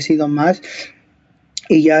crecido más,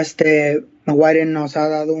 y ya Wyden nos ha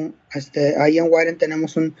dado, ahí en Wyden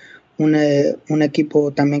tenemos un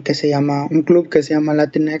equipo también un club que se llama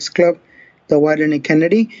Latinx Club de Wyden y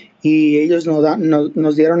Kennedy, y ellos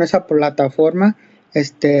nos dieron esa plataforma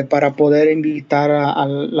para poder invitar a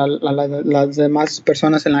las demás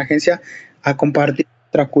personas en la agencia a compartir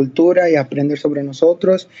nuestra cultura y aprender sobre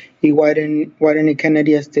nosotros. Y Wyden y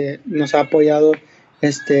Kennedy nos ha apoyado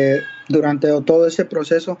durante todo ese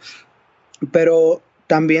proceso, pero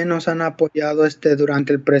también nos han apoyado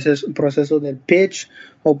durante el proceso del pitch,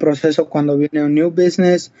 o proceso cuando viene un new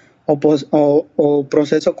business, o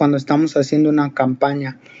proceso cuando estamos haciendo una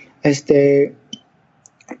campaña.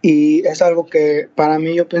 Y es algo que para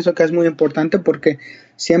mí yo pienso que es muy importante, porque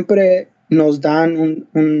siempre nos dan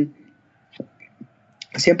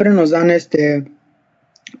siempre nos dan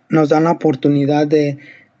la oportunidad de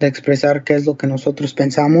expresar qué es lo que nosotros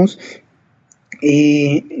pensamos,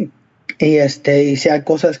 y si hay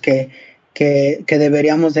cosas que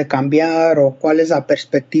deberíamos de cambiar, o cuál es la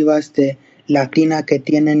perspectiva latina que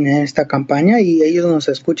tienen en esta campaña, y ellos nos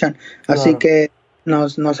escuchan. Claro. Así que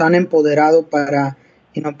nos han empoderado para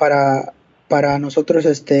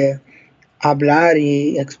nosotros hablar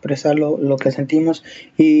y expresar lo que sentimos.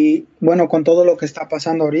 Y bueno, con todo lo que está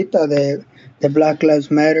pasando ahorita de Black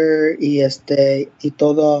Lives Matter, y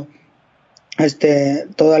toda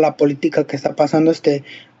la política que está pasando,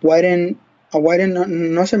 Wyden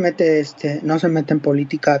no se mete en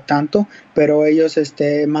política tanto, pero ellos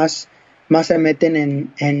más se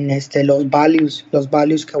meten en los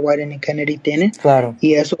values que Wyden y Kennedy tienen. Claro.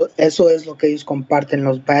 Y eso es lo que ellos comparten,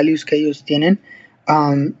 los values que ellos tienen.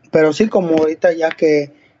 Pero sí, como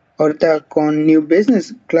ahorita con New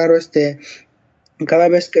Business, claro, cada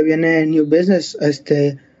vez que viene New Business,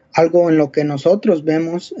 algo en lo que nosotros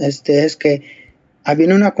vemos, es que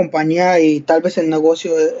viene una compañía y tal vez el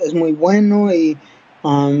negocio es muy bueno, y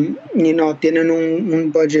tienen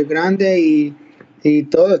un budget grande, y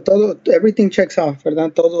todo, everything checks off,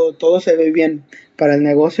 ¿verdad? Todo se ve bien para el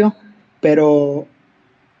negocio, pero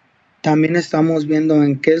también estamos viendo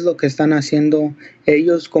en qué es lo que están haciendo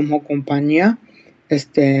ellos como compañía,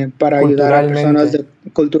 para ayudar a personas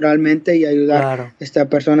culturalmente, y ayudar, claro, a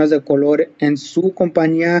personas de color en su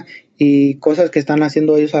compañía, y cosas que están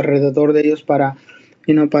haciendo ellos alrededor de ellos para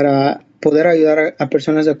poder ayudar a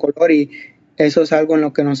personas de color. Y eso es algo en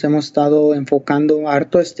lo que nos hemos estado enfocando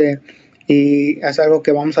harto, y es algo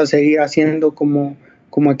que vamos a seguir haciendo como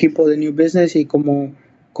equipo de New Business, y como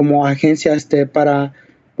agencia, para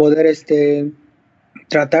poder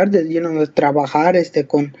tratar de trabajar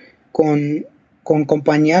con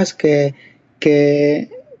compañías que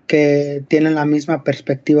tienen la misma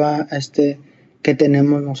perspectiva que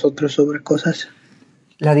tenemos nosotros sobre cosas.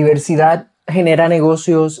 La diversidad genera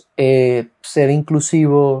negocios, ser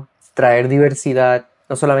inclusivo, traer diversidad,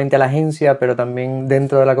 no solamente a la agencia, pero también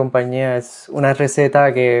dentro de la compañía, es una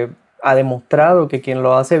receta que ha demostrado que quien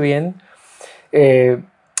lo hace bien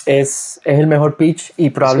es el mejor pitch y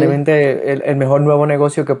probablemente el mejor nuevo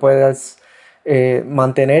negocio que puedas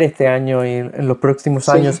mantener este año y en los próximos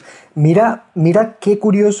años. Mira qué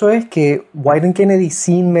curioso es que Wyden Kennedy,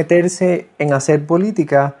 sin meterse en hacer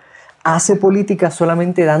política, hace política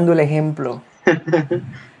solamente dando el ejemplo.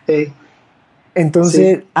 Sí.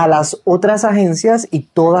 Entonces, Sí. a las otras agencias, y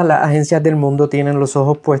todas las agencias del mundo tienen los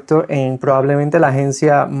ojos puestos en probablemente la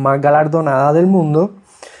agencia más galardonada del mundo,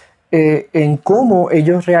 en cómo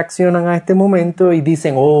ellos reaccionan a este momento y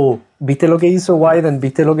dicen, oh, ¿viste lo que hizo Wyden?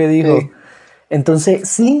 ¿Viste lo que dijo? Sí. Entonces,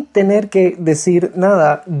 sin tener que decir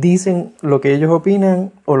nada, dicen lo que ellos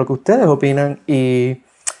opinan o lo que ustedes opinan, y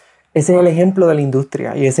ese es el ejemplo de la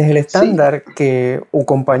industria y ese es el estándar que o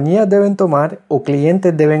compañías deben tomar o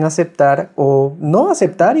clientes deben aceptar o no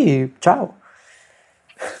aceptar y chao.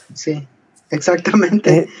 Sí,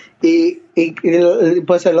 exactamente.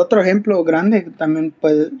 Pues el otro ejemplo grande también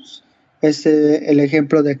pues, es el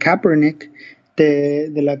ejemplo de Kaepernick,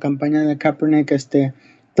 de la campaña de Kaepernick,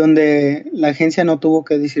 donde la agencia no tuvo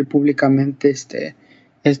que decir públicamente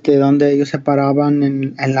donde ellos se paraban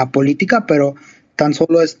en la política, pero tan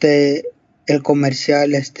solo el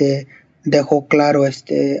comercial dejó claro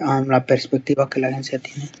la perspectiva que la agencia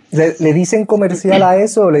tiene. ¿Le dicen comercial a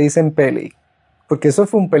eso o le dicen peli? Porque eso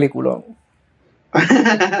fue un peliculón.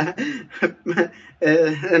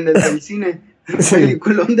 En el del cine, el Sí.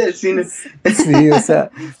 peliculón del cine. Sí,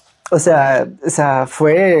 o sea,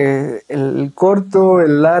 fue el corto,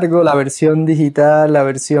 el largo, la versión digital, la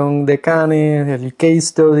versión de Cannes, el case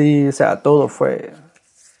study, o sea, todo fue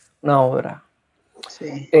una obra.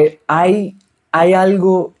 Sí. ¿Hay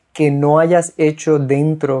algo que no hayas hecho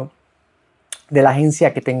dentro de la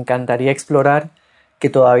agencia que te encantaría explorar, que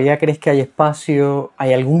todavía crees que hay espacio?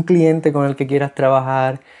 ¿Hay algún cliente con el que quieras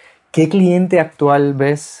trabajar? ¿Qué cliente actual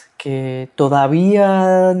ves que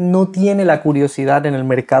todavía no tiene la curiosidad en el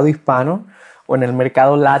mercado hispano o en el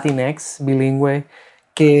mercado Latinx bilingüe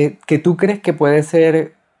que tú crees que puede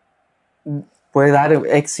dar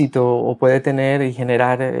éxito o puede tener y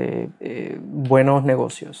generar buenos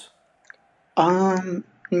negocios?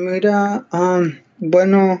 Mira,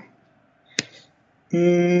 bueno,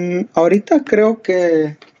 ahorita creo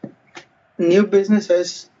que New Business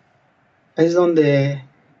es donde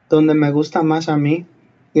me gusta más a mí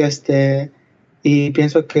y y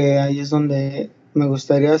pienso que ahí es donde me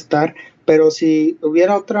gustaría estar, pero si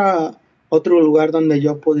hubiera otro lugar donde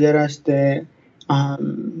yo pudiera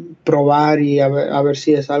probar y a ver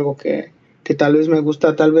si es algo que tal vez me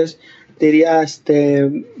gusta, tal vez diría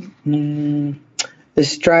mm,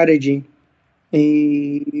 strategy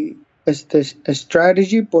y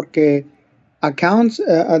strategy porque accounts,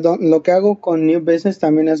 lo que hago con New Business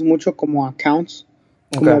también es mucho como accounts,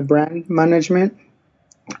 como Okay. brand management.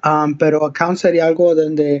 Pero account sería algo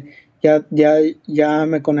donde ya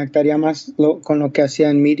me conectaría más con lo que hacía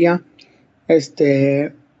en media,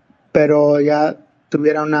 pero ya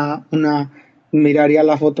tuviera miraría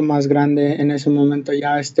la foto más grande en ese momento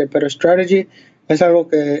ya, pero strategy es algo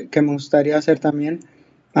que me gustaría hacer también.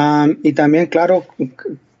 Y también, claro,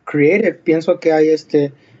 creative, pienso que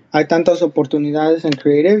hay tantas oportunidades en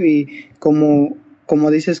creative y como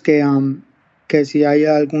dices que si hay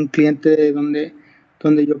algún cliente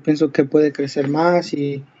donde yo pienso que puede crecer más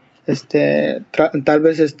y tal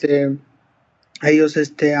vez ellos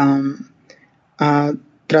a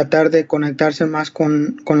tratar de conectarse más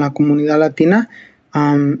con la comunidad latina.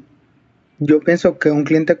 um, yo pienso que un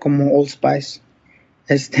cliente como Old Spice,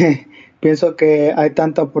 pienso que hay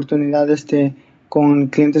tanta oportunidad con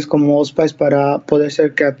clientes como Old Spice para poder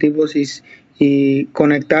ser creativos y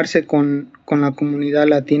conectarse con la comunidad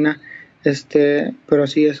latina. Pero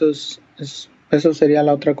sí, eso sería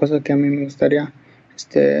la otra cosa que a mí me gustaría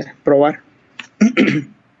probar.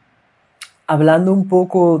 Hablando un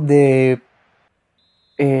poco de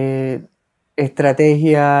eh,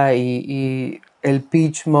 estrategia y el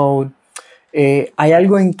pitch mode, ¿hay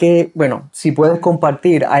algo en que, bueno, si puedes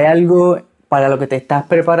compartir, hay algo para lo que te estás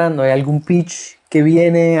preparando? ¿Hay algún pitch que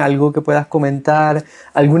viene, algo que puedas comentar,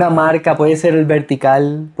 alguna marca? Puede ser el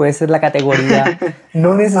vertical, puede ser la categoría,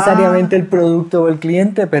 no necesariamente el producto o el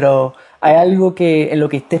cliente, pero hay algo que en lo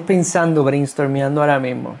que estés pensando, brainstormeando ahora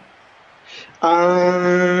mismo.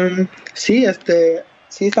 Sí,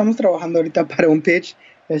 sí estamos trabajando ahorita para un pitch,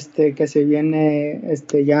 que se viene,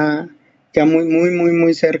 ya muy, muy, muy,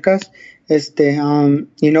 muy cerca,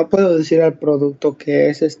 y no puedo decir el producto que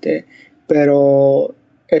es, pero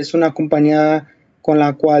es una compañía con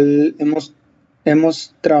la cual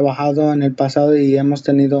hemos trabajado en el pasado y hemos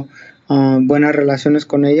tenido buenas relaciones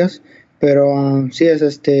con ellos, pero sí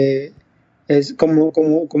es como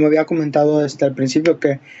había comentado al principio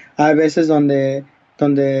que hay veces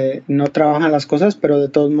donde no trabajan las cosas, pero de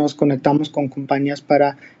todos modos conectamos con compañías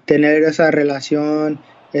para tener esa relación,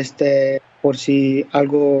 por si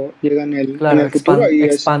algo llega en Claro, el futuro. Y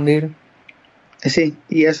expandir. sí,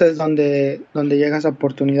 y esa es donde llega esa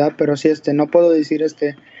oportunidad, pero sí, no puedo decir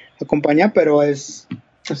la compañía, pero es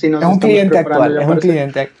así, nos Es un estamos cliente preparando actual, ya es para un eso.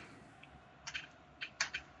 cliente.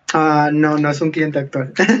 No, no es un cliente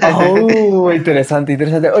actual. Oh, interesante,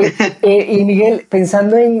 interesante. Oye, y Miguel,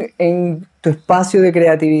 pensando en tu espacio de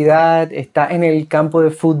creatividad, estás en el campo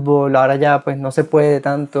de fútbol, ahora ya pues no se puede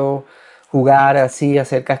tanto jugar así,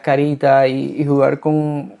 hacer cascarita y jugar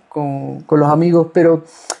con los amigos, pero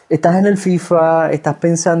estás en el FIFA, estás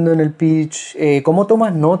pensando en el pitch, ¿cómo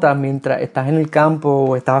tomas notas mientras estás en el campo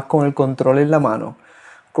o estabas con el control en la mano?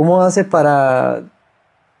 ¿Cómo haces para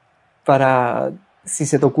si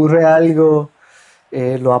se te ocurre algo,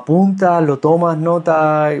 lo apuntas, lo tomas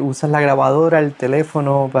nota, usas la grabadora, el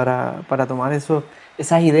teléfono para tomar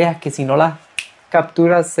esas ideas que si no las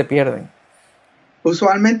capturas se pierden?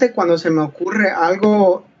 Usualmente cuando se me ocurre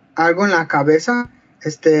algo en la cabeza,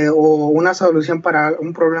 o una solución para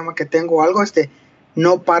un problema que tengo o algo,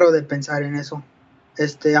 no paro de pensar en eso.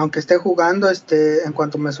 Aunque esté jugando, en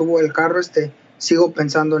cuanto me subo el carro, sigo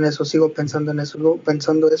pensando en eso, sigo pensando en eso, sigo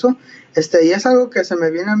pensando en eso. Y es algo que se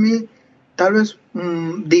me viene a mí tal vez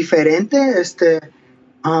diferente,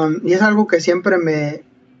 y es algo que siempre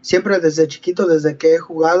desde chiquito, desde que he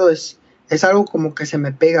jugado, es algo como que se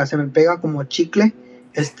me pega como chicle,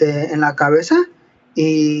 en la cabeza,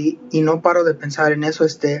 y no paro de pensar en eso.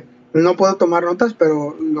 No puedo tomar notas,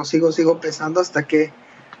 pero lo sigo pensando hasta que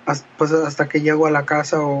llego a la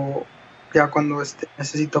casa, o ya cuando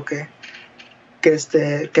necesito que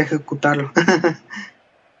ejecutarlo.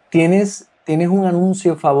 ¿Tienes un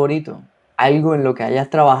anuncio favorito? Algo en lo que hayas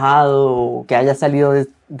trabajado o que haya salido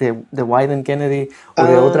de Wyden Kennedy o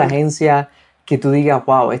de otra agencia que tú digas,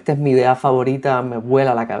 wow, esta es mi idea favorita, me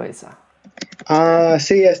vuela la cabeza?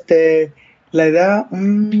 Sí, la idea,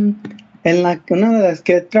 una de las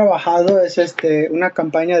que he trabajado es una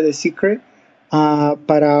campaña de Secret,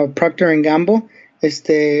 para Procter & Gamble,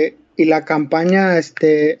 y la campaña es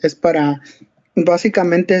para,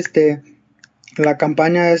 básicamente, la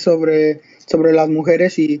campaña es sobre las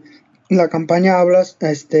mujeres, y la campaña habla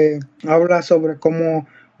sobre cómo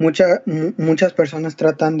muchas personas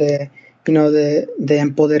tratan de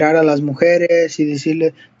empoderar a las mujeres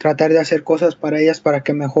y tratar de hacer cosas para ellas para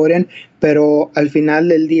que mejoren, pero al final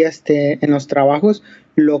del día, en los trabajos,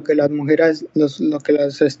 lo que las mujeres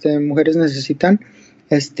necesitan,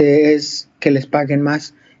 es que les paguen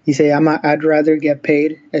más, y se llama I'd Rather Get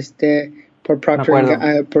Paid, por Me Procter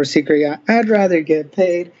acuerdo. por Secret. I'd rather get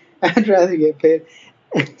paid. I'd rather get paid.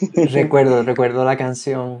 Recuerdo la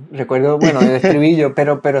canción, recuerdo, bueno, el estribillo,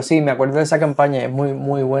 pero sí, me acuerdo de esa campaña, es muy,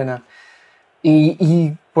 muy buena.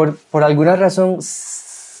 Y por alguna razón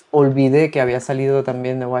olvidé que había salido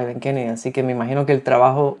también de Wyden Kennedy, así que me imagino que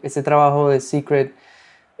ese trabajo de Secret,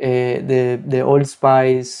 de Old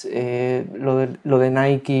Spice, lo de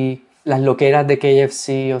Nike, las loqueras de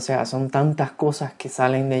KFC, o sea, son tantas cosas que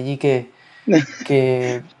salen de allí que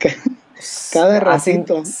Cada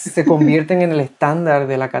ratito. se convierten en el estándar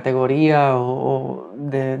de la categoría o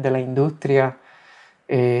de la industria.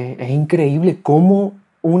 Es increíble cómo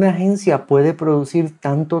una agencia puede producir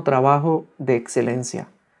tanto trabajo de excelencia.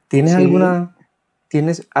 ¿Tienes Sí.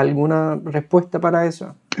 ¿Tienes alguna respuesta para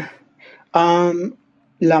eso?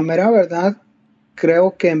 La mera verdad,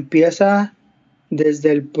 creo que empieza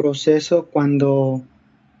desde el proceso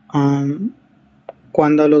um,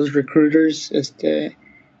 cuando los recruiters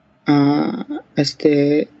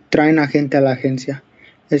traen a gente a la agencia.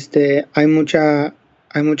 Hay muchas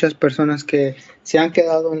personas que se han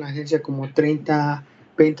quedado en la agencia como 30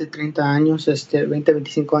 años,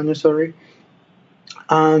 25 años, sorry.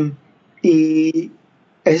 Y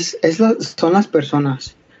son las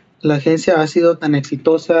personas. La agencia ha sido tan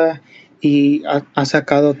exitosa y ha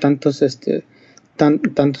sacado tantos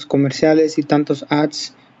comerciales y tantos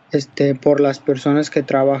ads, por las personas que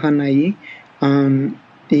trabajan ahí.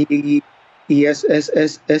 Y, ese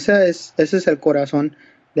es el corazón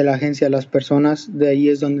de la agencia, las personas. De ahí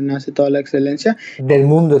es donde nace toda la excelencia. Del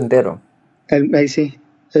mundo entero. Ahí sí.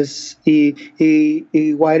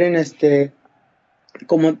 Y Wyden,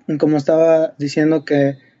 como estaba diciendo,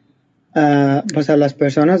 que pues a las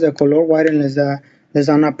personas de color, Wyden les da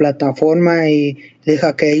una plataforma y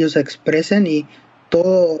deja que ellos se expresen, y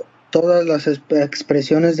todas las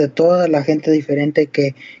expresiones de toda la gente diferente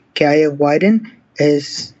que hay en Wyden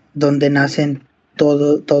es donde nacen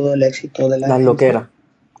todo el éxito de la La agencia. loquera,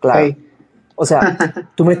 claro. Hey. O sea,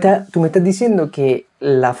 tú me estás diciendo que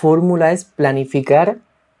la fórmula es planificar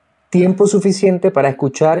tiempo suficiente para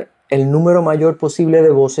escuchar el número mayor posible de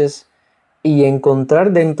voces y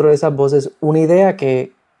encontrar dentro de esas voces una idea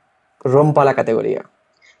que rompa la categoría.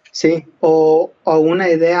 Sí, o una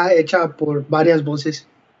idea hecha por varias voces.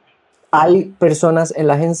 Hay personas en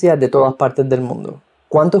la agencia de todas partes del mundo.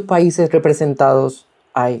 ¿Cuántos países representados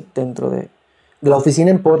hay dentro de la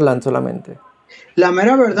oficina en Portland solamente? La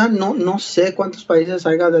mera verdad, no sé cuántos países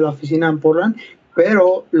haya de la oficina en Portland,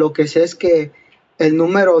 pero lo que sé es que el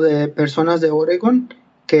número de personas de Oregon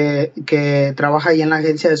que trabaja ahí en la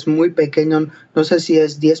agencia es muy pequeño. No sé si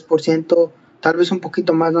es 10%, tal vez un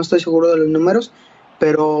poquito más, no estoy seguro de los números,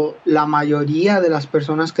 pero la mayoría de las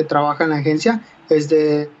personas que trabajan en la agencia es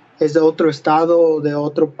de otro estado, de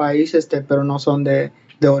otro país, pero no son de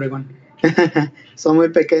Oregon. Son muy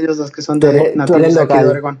pequeños los que son de Tú eres nativos de aquí de local.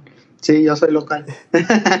 Oregon. Sí, yo soy local.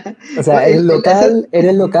 O sea, eres local,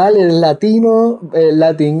 eres latino,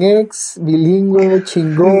 latinx, bilingüe,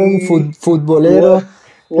 chingón, futbolero.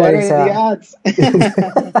 What O are the sea, odds?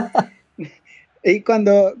 Y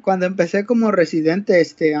cuando empecé como residente,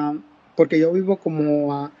 porque yo vivo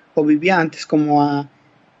o vivía antes como a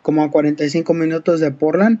 45 minutos de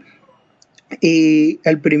Portland, y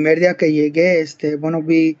el primer día que llegué, bueno,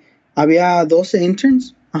 había 12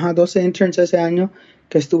 interns, 12 interns ese año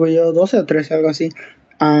que estuve yo, 12 o 13, algo así.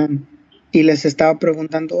 Um, y les estaba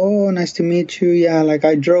preguntando, oh, nice to meet you, yeah, like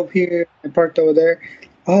I drove here, I parked over there.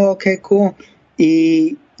 Oh, okay, cool.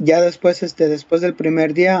 Y ya después del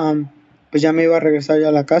primer día, pues ya me iba a regresar ya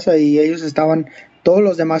a la casa y todos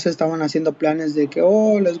los demás estaban haciendo planes de que,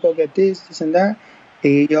 oh, let's go get this and that.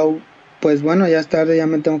 Y yo, pues bueno, ya es tarde, ya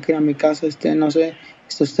me tengo que ir a mi casa, no sé,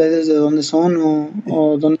 ustedes de dónde son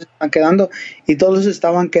o dónde se están quedando. Y todos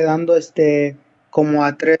estaban quedando, como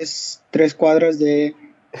a tres cuadras de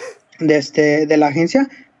la agencia,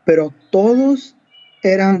 pero todos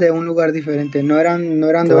eran de un lugar diferente, no eran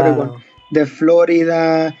de Oregon, claro. de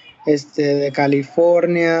Florida, de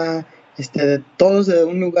California, todos de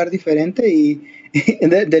un lugar diferente y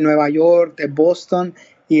de Nueva York, de Boston.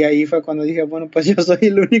 Y ahí fue cuando dije, bueno, pues yo soy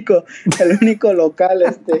el único local,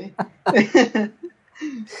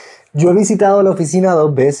 Yo he visitado la oficina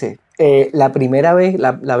 2 veces. La primera vez,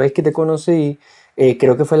 la vez que te conocí,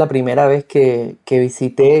 creo que fue la primera vez que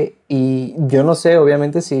visité y yo no sé,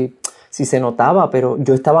 obviamente, si se notaba, pero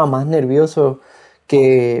yo estaba más nervioso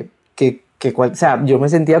o sea, yo me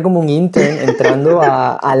sentía como un intern entrando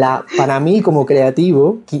para mí como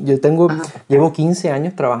creativo. Ajá. Llevo 15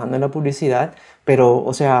 años trabajando en la publicidad, pero,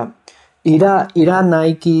 o sea, ir a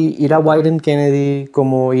Nike, ir a Wyden Kennedy,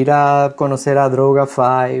 como ir a conocer a Droga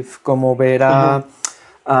 5, como ver Ajá.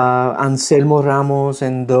 a Anselmo Ramos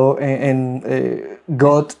en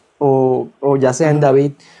GOT o ya sea en Ajá.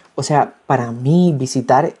 David. O sea, para mí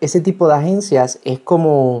visitar ese tipo de agencias es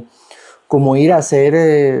como ir a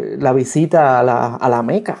hacer la visita a la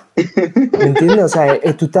Meca. ¿Me entiendes? O sea,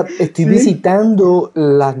 estoy Sí. visitando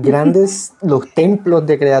los templos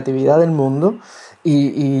de creatividad del mundo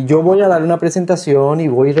y yo voy a dar una presentación y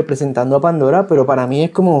voy representando a Pandora, pero para mí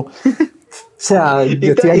es como, o sea,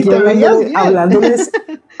 yo estoy Y aquí te veías hablándoles,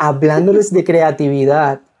 bien. hablándoles de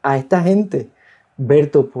creatividad a esta gente.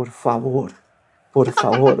 Berto, por favor,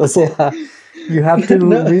 o sea, you have to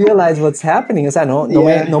No. realize what's happening. O sea,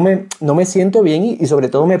 Yeah. no me siento bien y sobre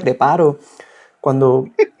todo me preparo cuando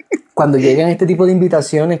llegan este tipo de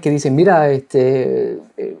invitaciones que dicen, mira,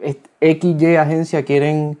 XY agencia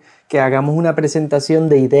quieren que hagamos una presentación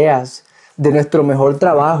de ideas de nuestro mejor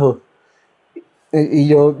trabajo. Y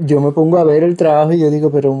yo me pongo a ver el trabajo y yo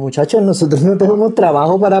digo, pero muchachos, nosotros no tenemos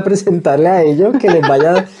trabajo para presentarle a ellos que les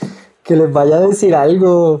vaya a decir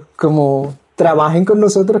algo como trabajen con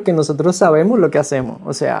nosotros, que nosotros sabemos lo que hacemos.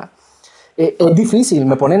 O sea, es difícil,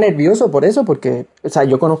 me pone nervioso por eso, porque, o sea,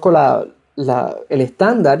 yo conozco el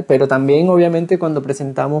estándar, pero también obviamente cuando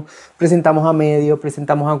presentamos a medios,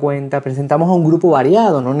 presentamos a cuentas, presentamos a un grupo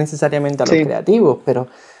variado, no necesariamente a los Sí. creativos, pero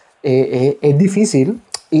es difícil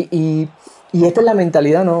y esta es la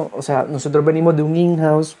mentalidad, ¿no? O sea, nosotros venimos de un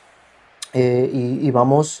in-house y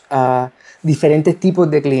vamos a diferentes tipos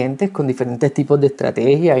de clientes con diferentes tipos de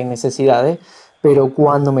estrategias y necesidades, pero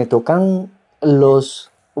cuando me tocan los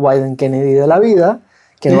Wyden Kennedy de la vida,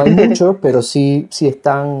 que no hay muchos, pero sí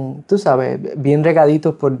están, tú sabes, bien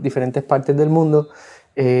regaditos por diferentes partes del mundo,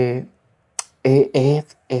 eh, es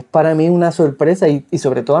para mí una sorpresa y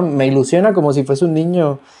sobre todo me ilusiona como si fuese un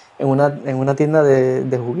niño en una tienda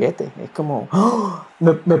de juguetes. Es como, ¡oh!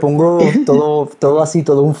 Me pongo todo así,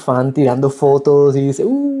 todo un fan tirando fotos y dice,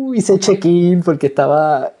 hice check-in porque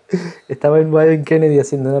estaba en Wyden Kennedy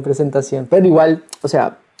haciendo una presentación. Pero igual, o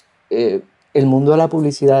sea, el mundo de la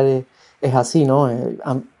publicidad es así, ¿no?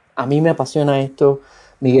 A mí me apasiona esto,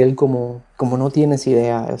 Miguel, como no tienes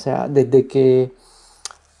idea. O sea, desde que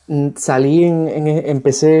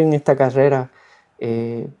empecé en esta carrera,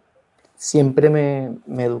 siempre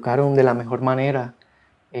me educaron de la mejor manera,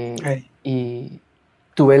 y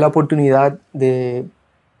tuve la oportunidad de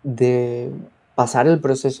pasar el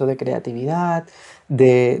proceso de creatividad,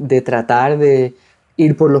 de tratar de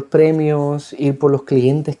ir por los premios, ir por los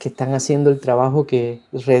clientes que están haciendo el trabajo que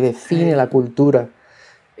redefine la cultura.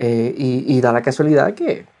 Y da la casualidad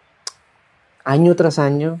que año tras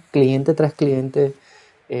año, cliente tras cliente,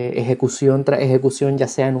 ejecución tras ejecución, ya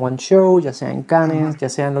sea en One Show, ya sea en Cannes, ya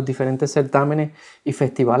sea en los diferentes certámenes y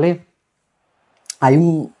festivales,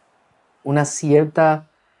 hay una cierta,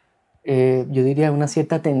 yo diría, una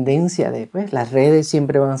cierta tendencia de, pues, las redes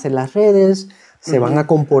siempre van a ser las redes, se van a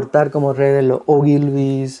comportar como redes, los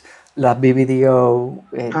Ogilvy's, las BBDO,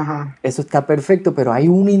 eso está perfecto, pero hay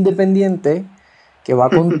un independiente que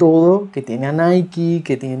va con todo, que tiene a Nike,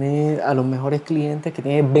 que tiene a los mejores clientes, que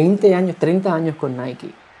tiene 20 años, 30 años con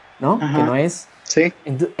Nike, ¿no? Que no es... Sí.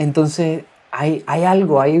 Entonces, hay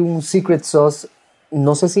algo, hay un secret sauce,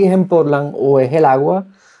 no sé si es en Portland o es el agua,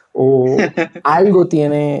 o algo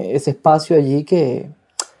tiene ese espacio allí que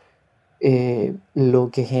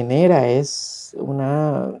lo que genera es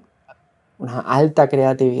una alta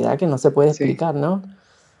creatividad que no se puede explicar, ¿no?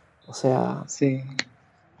 O sea... Sí.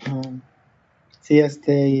 Sí,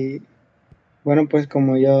 y bueno, pues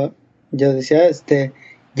como yo decía,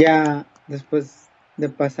 ya después de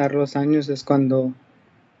pasar los años es cuando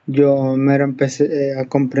yo mero empecé a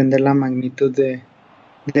comprender la magnitud de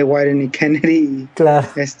Wieden y Kennedy, y claro.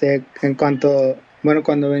 En cuanto, bueno,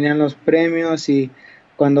 cuando venían los premios y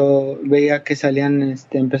cuando veía que salían,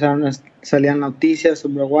 salían noticias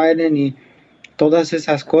sobre Wieden y todas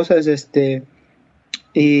esas cosas,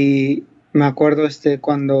 y me acuerdo,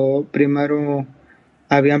 cuando primero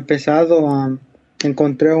había empezado,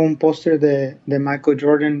 encontré un póster de Michael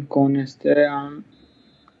Jordan con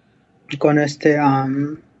 ¿cómo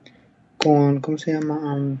se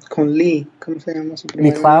llama? Con Lee, ¿cómo se llama su Lee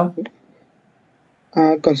primer Cloud.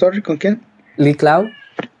 ¿Con quién? Lee Cloud.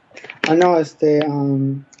 No,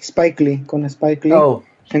 Spike Lee, con Spike Lee. Oh.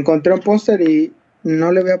 Encontré un póster y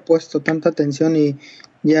no le había puesto tanta atención, y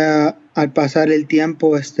ya al pasar el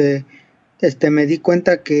tiempo, me di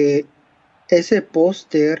cuenta que ese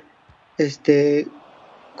póster,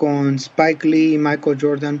 con Spike Lee y Michael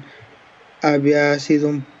Jordan, había sido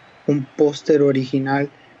un póster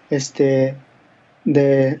original,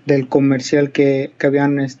 del comercial que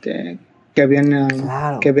habían,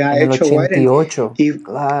 claro, que había en el hecho 88. Y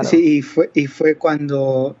claro. sí, y fue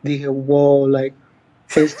cuando dije, wow, like,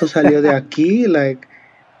 esto salió de aquí, like,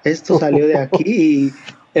 esto salió de aquí, y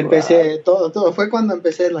empecé, todo fue cuando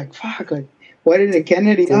empecé, like, fuck, like, Wieden y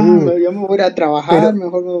Kennedy, Sí. yo me voy a trabajar,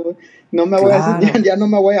 mejor no me voy a, ya no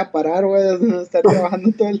me voy a parar, voy a estar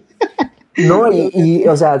trabajando todo el No, y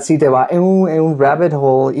o sea, si te vas en un rabbit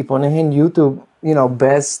hole y pones en YouTube,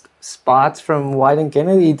 best spots from Wieden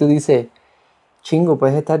Kennedy, y tú dices, chingo,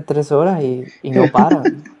 puedes estar 3 horas y no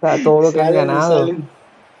paran. O sea, todo lo que han ganado.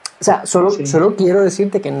 O sea, solo quiero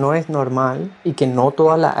decirte que no es normal y que no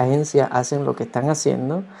todas las agencias hacen lo que están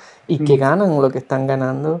haciendo y que ganan lo que están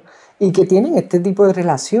ganando y que tienen este tipo de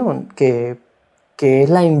relación que es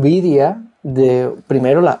la envidia de,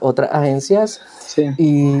 primero, las otras agencias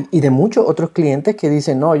y de muchos otros clientes que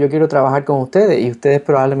dicen, no, yo quiero trabajar con ustedes, y ustedes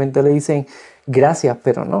probablemente le dicen, gracias,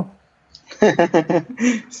 pero no.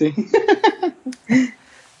 Sí.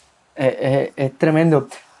 Es tremendo.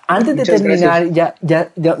 Antes de terminar,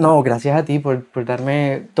 no, gracias a ti por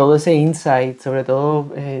darme todo ese insight, sobre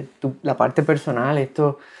todo la parte personal.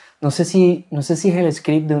 Esto, no sé si es el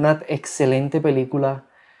script de una excelente película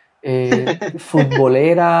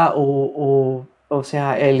futbolera o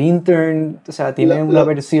sea, el intern, o sea, tiene una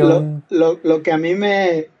versión. Lo que a mí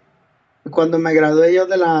cuando me gradué yo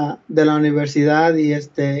de la universidad,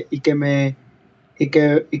 y que me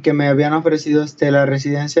habían ofrecido la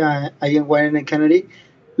residencia ahí en Wieden Kennedy,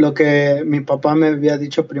 lo que mi papá me había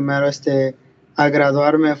dicho primero, al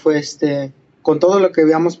graduarme, fue, con todo lo que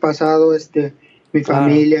habíamos pasado, mi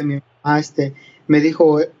familia, mi mamá, me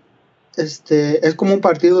dijo, es como un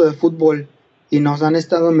partido de fútbol y nos han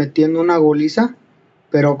estado metiendo una goliza,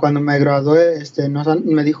 pero cuando me gradué,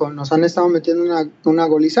 me dijo, nos han estado metiendo una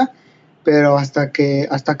goliza, pero hasta que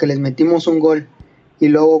les metimos un gol. Y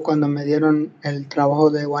luego cuando me dieron el trabajo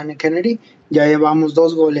de Wieden Kennedy, ya llevamos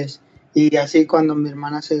 2 goles. Y así cuando mi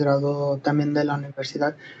hermana se graduó también de la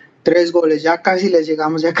universidad, 3 goles, ya casi les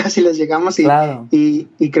llegamos.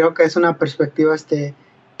 Y creo que es una perspectiva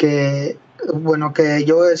que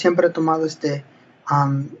yo siempre he tomado,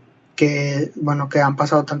 bueno, que han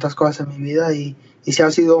pasado tantas cosas en mi vida y sí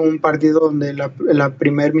ha sido un partido donde la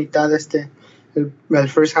primer mitad, el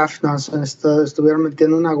first half nos estuvieron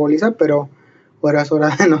metiendo una goliza, pero ahora es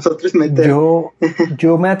hora de nosotros meter.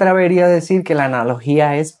 Yo me atrevería a decir que la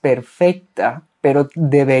analogía es perfecta, pero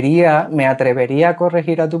me atrevería a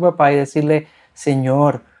corregir a tu papá y decirle,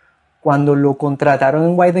 señor, cuando lo contrataron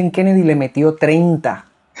en Wyden Kennedy le metió 30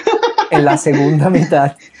 en la segunda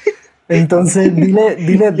mitad. Entonces,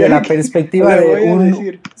 dile de la perspectiva de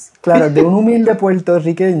un humilde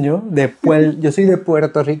puertorriqueño. Yo soy de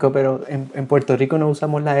Puerto Rico, pero en Puerto Rico no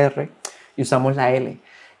usamos la R y usamos la L.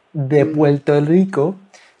 De Puerto Rico,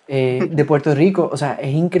 o sea,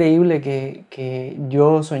 es increíble que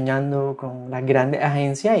yo soñando con las grandes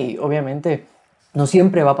agencias y obviamente no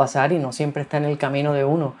siempre va a pasar y no siempre está en el camino de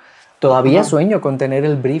uno. Todavía sueño con tener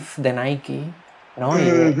el brief de Nike, ¿no?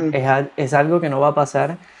 Y es algo que no va a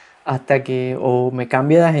pasar hasta que o me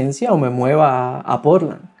cambie de agencia o me mueva a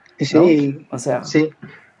Portland, ¿no? Sí, o sea, sí.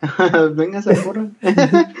 Vengas a Portland.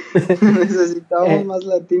 Necesitamos más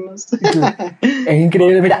latinos. Es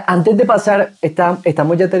increíble. Mira, antes de pasar,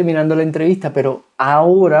 estamos ya terminando la entrevista, pero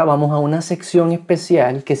ahora vamos a una sección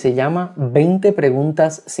especial que se llama 20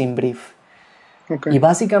 preguntas sin brief. Okay. Y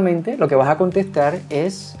básicamente lo que vas a contestar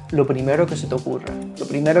es lo primero que se te ocurra, lo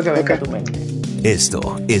primero que venga a tu mente.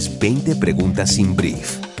 Esto es 20 preguntas sin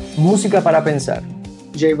brief. Música para pensar.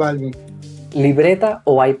 J Balvin. ¿Libreta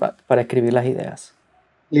o iPad para escribir las ideas?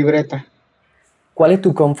 Libreta. ¿Cuál es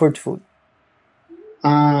tu comfort food?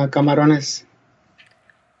 Camarones.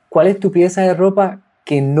 ¿Cuál es tu pieza de ropa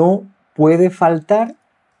que no puede faltar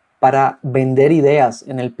para vender ideas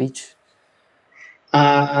en el pitch?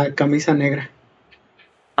 Camisa negra.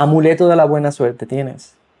 ¿Amuleto de la buena suerte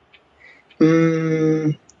tienes?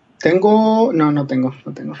 No tengo.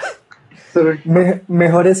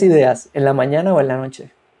 ¿Mejores ideas en la mañana o en la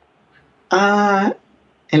noche?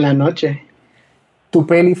 En la noche. ¿Tu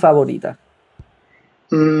peli favorita?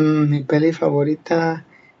 Mi peli favorita,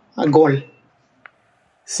 Gol.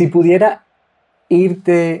 Si pudiera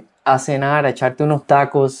irte a cenar, a echarte unos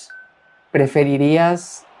tacos,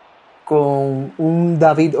 ¿preferirías con un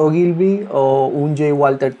David Ogilvy o un J.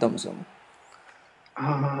 Walter Thompson?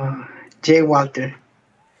 J. Walter.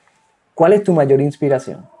 ¿Cuál es tu mayor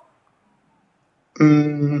inspiración?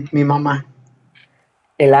 Mi mamá.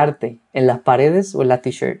 ¿El arte en las paredes o en las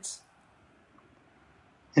t-shirts?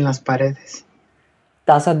 En las paredes.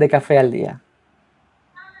 ¿Tazas de café al día?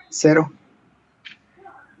 0.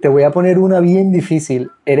 Te voy a poner una bien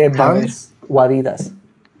difícil. ¿Eres Vans o Adidas?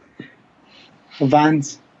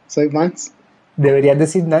 Vans. Soy Vans. Deberías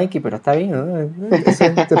decir Nike, pero está bien, ¿no? Eso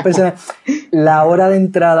es personal. La hora de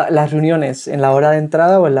entrada, las reuniones, ¿en la hora de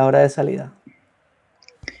entrada o en la hora de salida?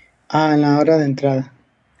 En la hora de entrada.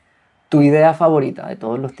 ¿Tu idea favorita de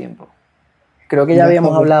todos los tiempos? Creo que ya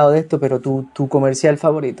habíamos hablado de esto, pero tu comercial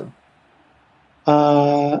favorito.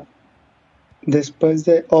 Después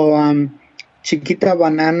de... Chiquita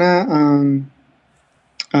Banana,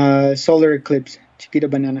 Solar Eclipse. Chiquita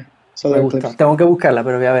Banana, Solar Me gusta. Eclipse. Tengo que buscarla,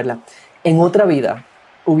 pero voy a verla. En otra vida,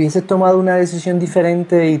 ¿hubieses tomado una decisión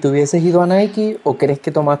diferente y te hubieses ido a Nike o crees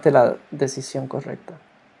que tomaste la decisión correcta?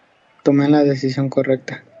 Tomé la decisión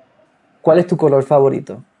correcta. ¿Cuál es tu color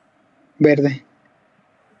favorito? Verde.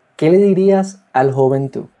 ¿Qué le dirías al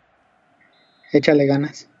joven tú? Échale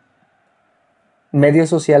ganas. ¿Medio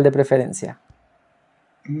social de preferencia?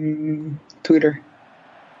 Twitter.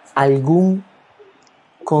 ¿Algún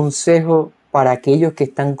consejo para aquellos que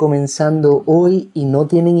están comenzando hoy y no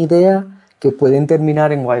tienen idea que pueden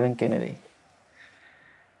terminar en Wyden Kennedy?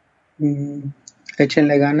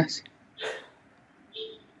 Échenle ganas.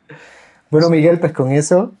 Bueno, Miguel, pues con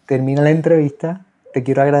eso termina la entrevista. Te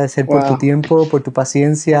quiero agradecer por tu tiempo, por tu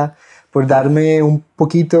paciencia, por darme un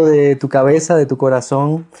poquito de tu cabeza, de tu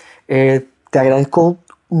corazón. Te agradezco,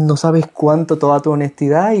 no sabes cuánto, toda tu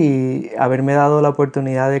honestidad y haberme dado la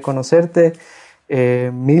oportunidad de conocerte.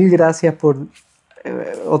 Mil gracias por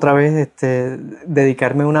otra vez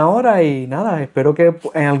dedicarme una hora y nada, espero que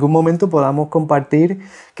en algún momento podamos compartir,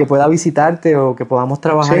 que pueda visitarte o que podamos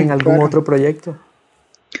trabajar en algún otro proyecto.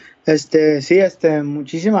 Sí,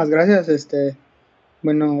 muchísimas gracias,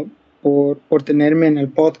 bueno, por tenerme en el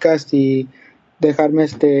podcast y dejarme,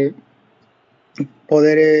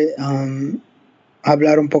 poder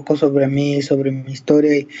hablar un poco sobre mí, sobre mi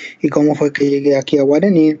historia y cómo fue que llegué aquí a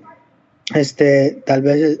Wyden y tal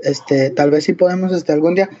vez sí podemos,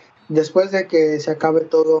 algún día, después de que se acabe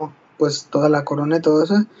todo, pues toda la corona y todo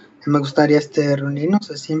eso, me gustaría, reunirnos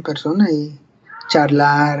así en persona y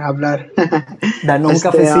charlar, hablar. Darnos un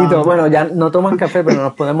cafecito. Bueno, ya no toman café, pero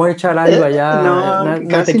nos podemos echar algo allá,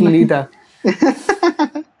 una tequilita.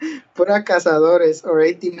 pura Cazadores o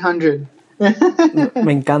 1800.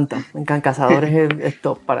 Me encanta. Cazadores es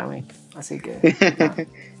top para mí. Así que...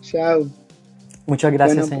 Chao. Muchas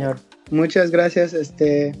gracias, señor. Muchas gracias.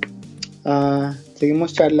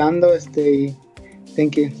 Seguimos charlando. Y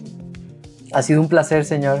thank you. Ha sido un placer,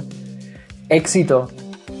 señor. Éxito.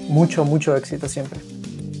 Mucho éxito siempre.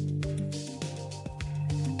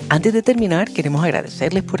 Antes de terminar, queremos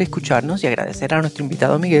agradecerles por escucharnos y agradecer a nuestro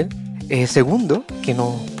invitado Miguel. Segundo, que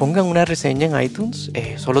nos pongan una reseña en iTunes.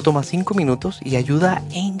 Solo toma 5 minutos y ayuda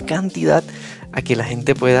en cantidad a que la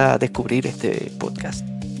gente pueda descubrir este podcast.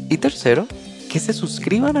 Y tercero, que se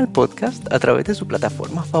suscriban al podcast a través de su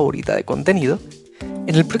plataforma favorita de contenido.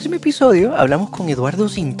 En el próximo episodio hablamos con Eduardo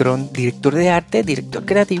Cintrón, director de arte, director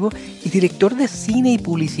creativo y director de cine y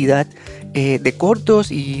publicidad de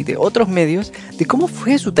cortos y de otros medios, de cómo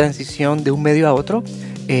fue su transición de un medio a otro,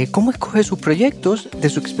 cómo escoge sus proyectos, de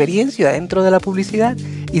su experiencia dentro de la publicidad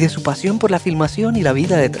y de su pasión por la filmación y la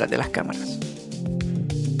vida detrás de las cámaras.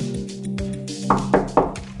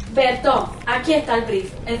 Berto, aquí está el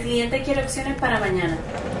brief. El cliente quiere opciones para mañana.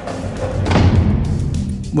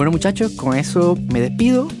 Bueno muchachos, con eso me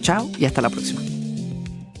despido, chao y hasta la próxima.